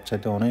প্রাপ্য তার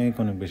চাইতে অনেক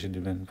অনেক বেশি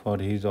দিবেন. For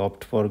his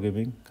opt for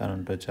giving,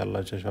 কারণটা হচ্ছে আল্লাহ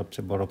হচ্ছে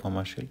সবচেয়ে বড়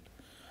ক্ষমাশীল,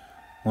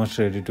 মোস্ট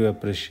রেডি টু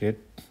অ্যাপ্রিসিয়েট,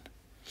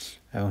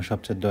 এবং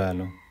সবচেয়ে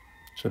দয়ালু.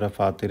 সূরা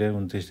ফাতিরের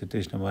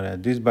 29-30 নম্বর আয়াত.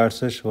 This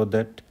versus show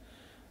that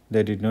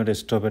they did not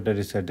stop at a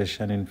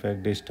recitation. In fact,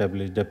 they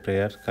established the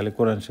prayer. খালি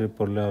কোরআন শরীফ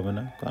পড়লে হবে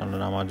না, কারণ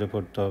নামাজও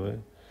পড়তে হবে,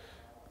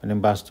 মানে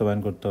বাস্তবায়ন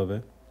করতে হবে.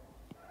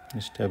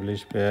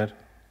 establish prayer,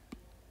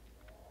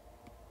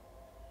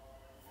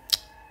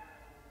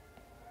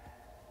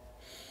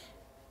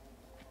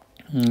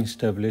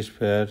 establish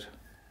prayer,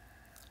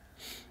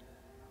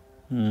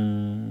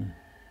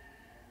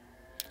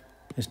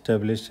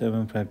 established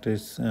and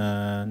practice.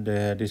 They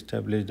had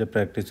established the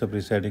practice of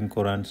reciting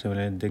Quran.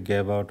 Similarly, they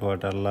gave out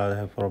what Allah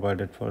have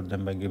provided for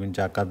them by giving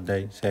zakat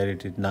দেয়,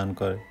 charity দান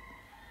করে,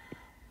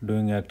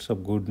 doing acts of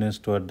goodness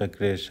toward the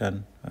creation,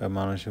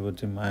 মানুষের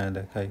প্রতি মায়া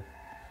দেখায়,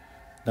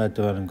 দায়িত্ব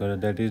পালন করে.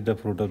 That is the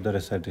fruit of the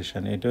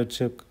recitation. এটা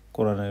হচ্ছে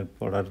কোরআনের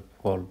পড়ার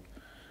ফল.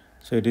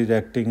 So it is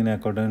acting in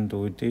accordance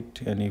with it,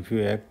 and if you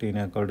act in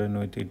accordance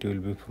with it, you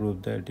will be proof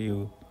that you,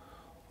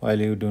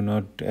 while you do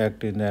not act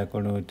in the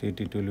accordance with it,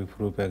 it will be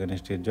proof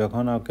against it.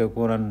 যখন কেউ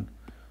কোরআন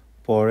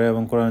পড়ে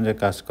এবং কোরআন যে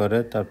কাজ করে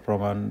তার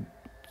প্রমাণ,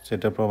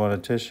 সেটা প্রমাণ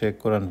হচ্ছে সে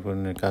কোরআন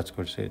কাজ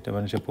করছে, এটা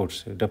মানে সে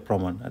পড়ছে, এটা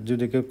প্রমাণ. আর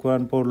যদি কেউ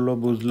কোরআন পড়লো,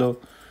 বুঝলো,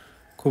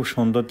 খুব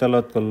সুন্দর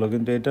তেলাওয়াত করলো,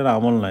 কিন্তু এটার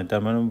আমল নাই,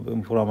 তার মানে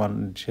প্রমাণ,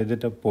 সে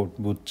যেটা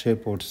বুঝছে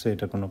পড়ছে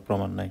এটা কোনো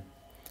প্রমাণ নাই.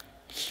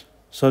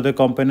 So the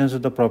companions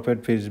of the Prophet,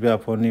 peace be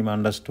upon him,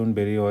 understood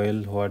very well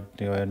what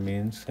their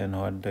means and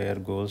what their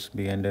goals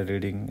behind the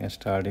reading and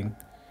studying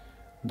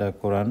the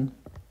Quran.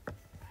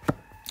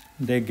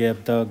 They gave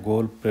the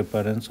goal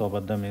preference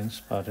over the means.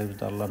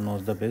 Perhaps Allah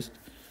knows the best.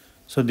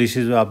 So this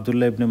is why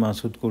Abdullah ibn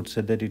Masud could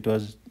say that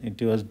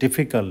it was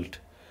difficult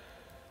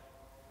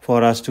for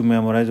us to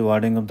memorize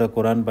wording of the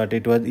Quran, but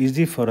it was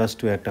easy for us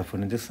to act upon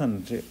it. দেখছেন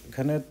যে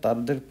এখানে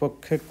তাদের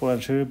পক্ষে কোরআন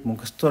শরীফ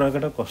মুখস্থ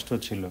রাখাটা কষ্ট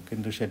ছিল,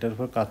 কিন্তু সেটার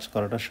উপর কাজ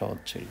করাটা সহজ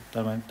ছিল.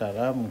 তার মানে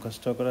তারা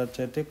মুখস্থ করার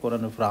চাইতে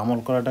কোরআনের উপর আমল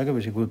করাটাকে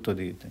বেশি গুরুত্ব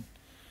দিতেন.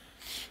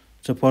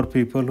 So for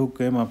people who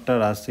came after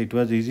us, it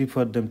was easy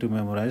for them to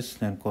memorize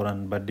the Quran,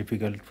 but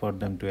difficult for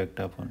them to act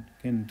upon.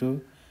 কিন্তু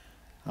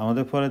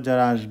আমাদের পরে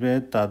যারা আসবে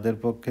তাদের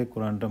পক্ষে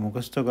কোরআনটা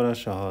মুখস্থ করা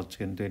সহজ,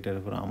 কিন্তু এটার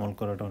উপর আমল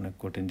করাটা অনেক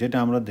কঠিন. যেটা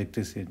আমরা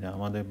দেখতেছি যে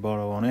আমাদের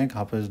বড় অনেক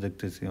হাফেজ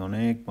দেখতেছি,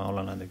 অনেক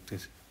মাওলানা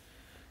দেখতেছি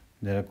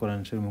যারা কোরআন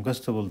শরীফ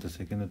মুখস্থ বলতেছে,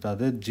 কিন্তু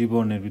তাদের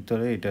জীবনের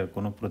ভিতরে এটার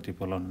কোনো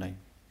প্রতিফলন নাই,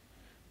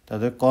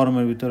 তাদের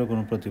কর্মের ভিতরে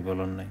কোনো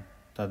প্রতিফলন নাই,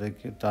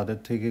 তাদের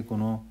থেকে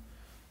কোনো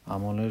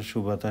আমলের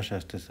সুবাতাস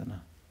আসতেছে না.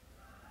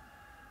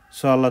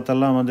 সো আল্লাহ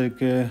তাআলা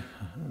আমাদেরকে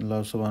আল্লাহ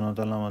সুবহানাহু ওয়া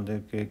তাআলা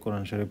আমাদেরকে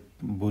কোরআন শরীফ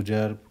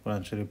বুঝার,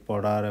 কোরআন শরীফ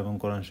পড়ার এবং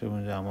কোরআন শরীফ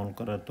অনুযায়ী আমল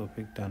করার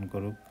তৌফিক দান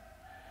করুক।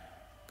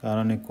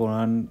 কারণ এই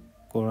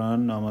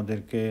কোরআন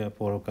আমাদেরকে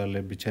পরকালে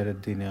বিচারের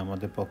দিনে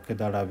আমাদের পক্ষে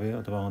দাঁড়াবে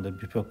অথবা আমাদের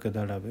বিপক্ষে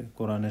দাঁড়াবে।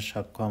 কোরআনের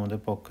সাক্ষ্য আমাদের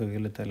পক্ষে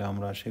গেলে তাহলে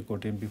আমরা সেই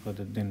কঠিন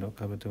বিপদের দিন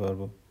রক্ষা পেতে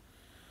পারবো।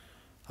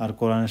 আর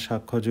কোরআনের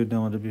সাক্ষ্য যদি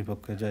আমাদের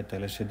বিপক্ষে যায়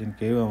তাহলে সেদিন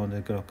কেউ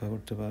আমাদেরকে রক্ষা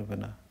করতে পারবে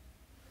না।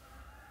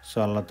 সো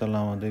আল্লাহ তাআলা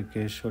আমাদেরকে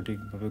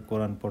সঠিকভাবে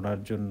কোরআন পড়ার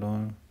জন্য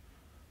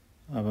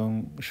এবং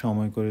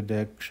সময় করে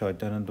দেখ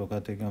শয়তানের ধোঁকা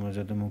থেকে আমরা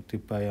যাতে মুক্তি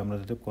পাই, আমরা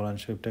যাতে কোরআন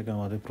শরীফটাকে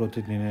আমাদের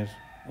প্রতিদিনের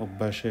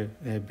অভ্যাসে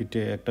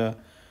হ্যাবিটে একটা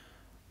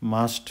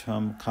মাস্ট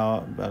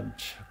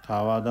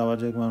খাওয়া দাওয়া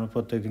যেরকম আমরা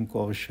প্রত্যেকদিন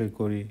অবশ্যই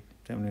করি,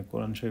 তেমনি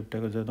কোরআন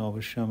শরীফটাকে যাতে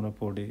অবশ্যই আমরা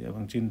পড়ি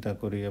এবং চিন্তা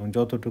করি এবং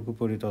যতটুকু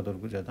পড়ি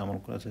ততটুকু যাতে আমল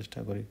করার চেষ্টা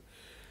করি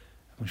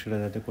এবং সেটা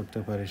যাতে করতে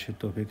পারি সে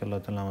তৌফিক আল্লাহ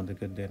তাআলা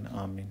আমাদেরকে দেন।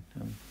 আমিন।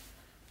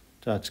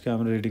 তো আজকে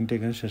আমরা রিডিংটা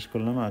এখানে শেষ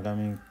করলাম।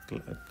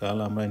 কাল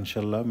আমরা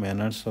ইনশাল্লাহ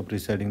ম্যানার্স অফ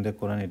রিসাইডিং দ্য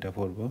কোরআন এটা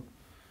পড়বো।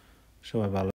 সবাই ভালো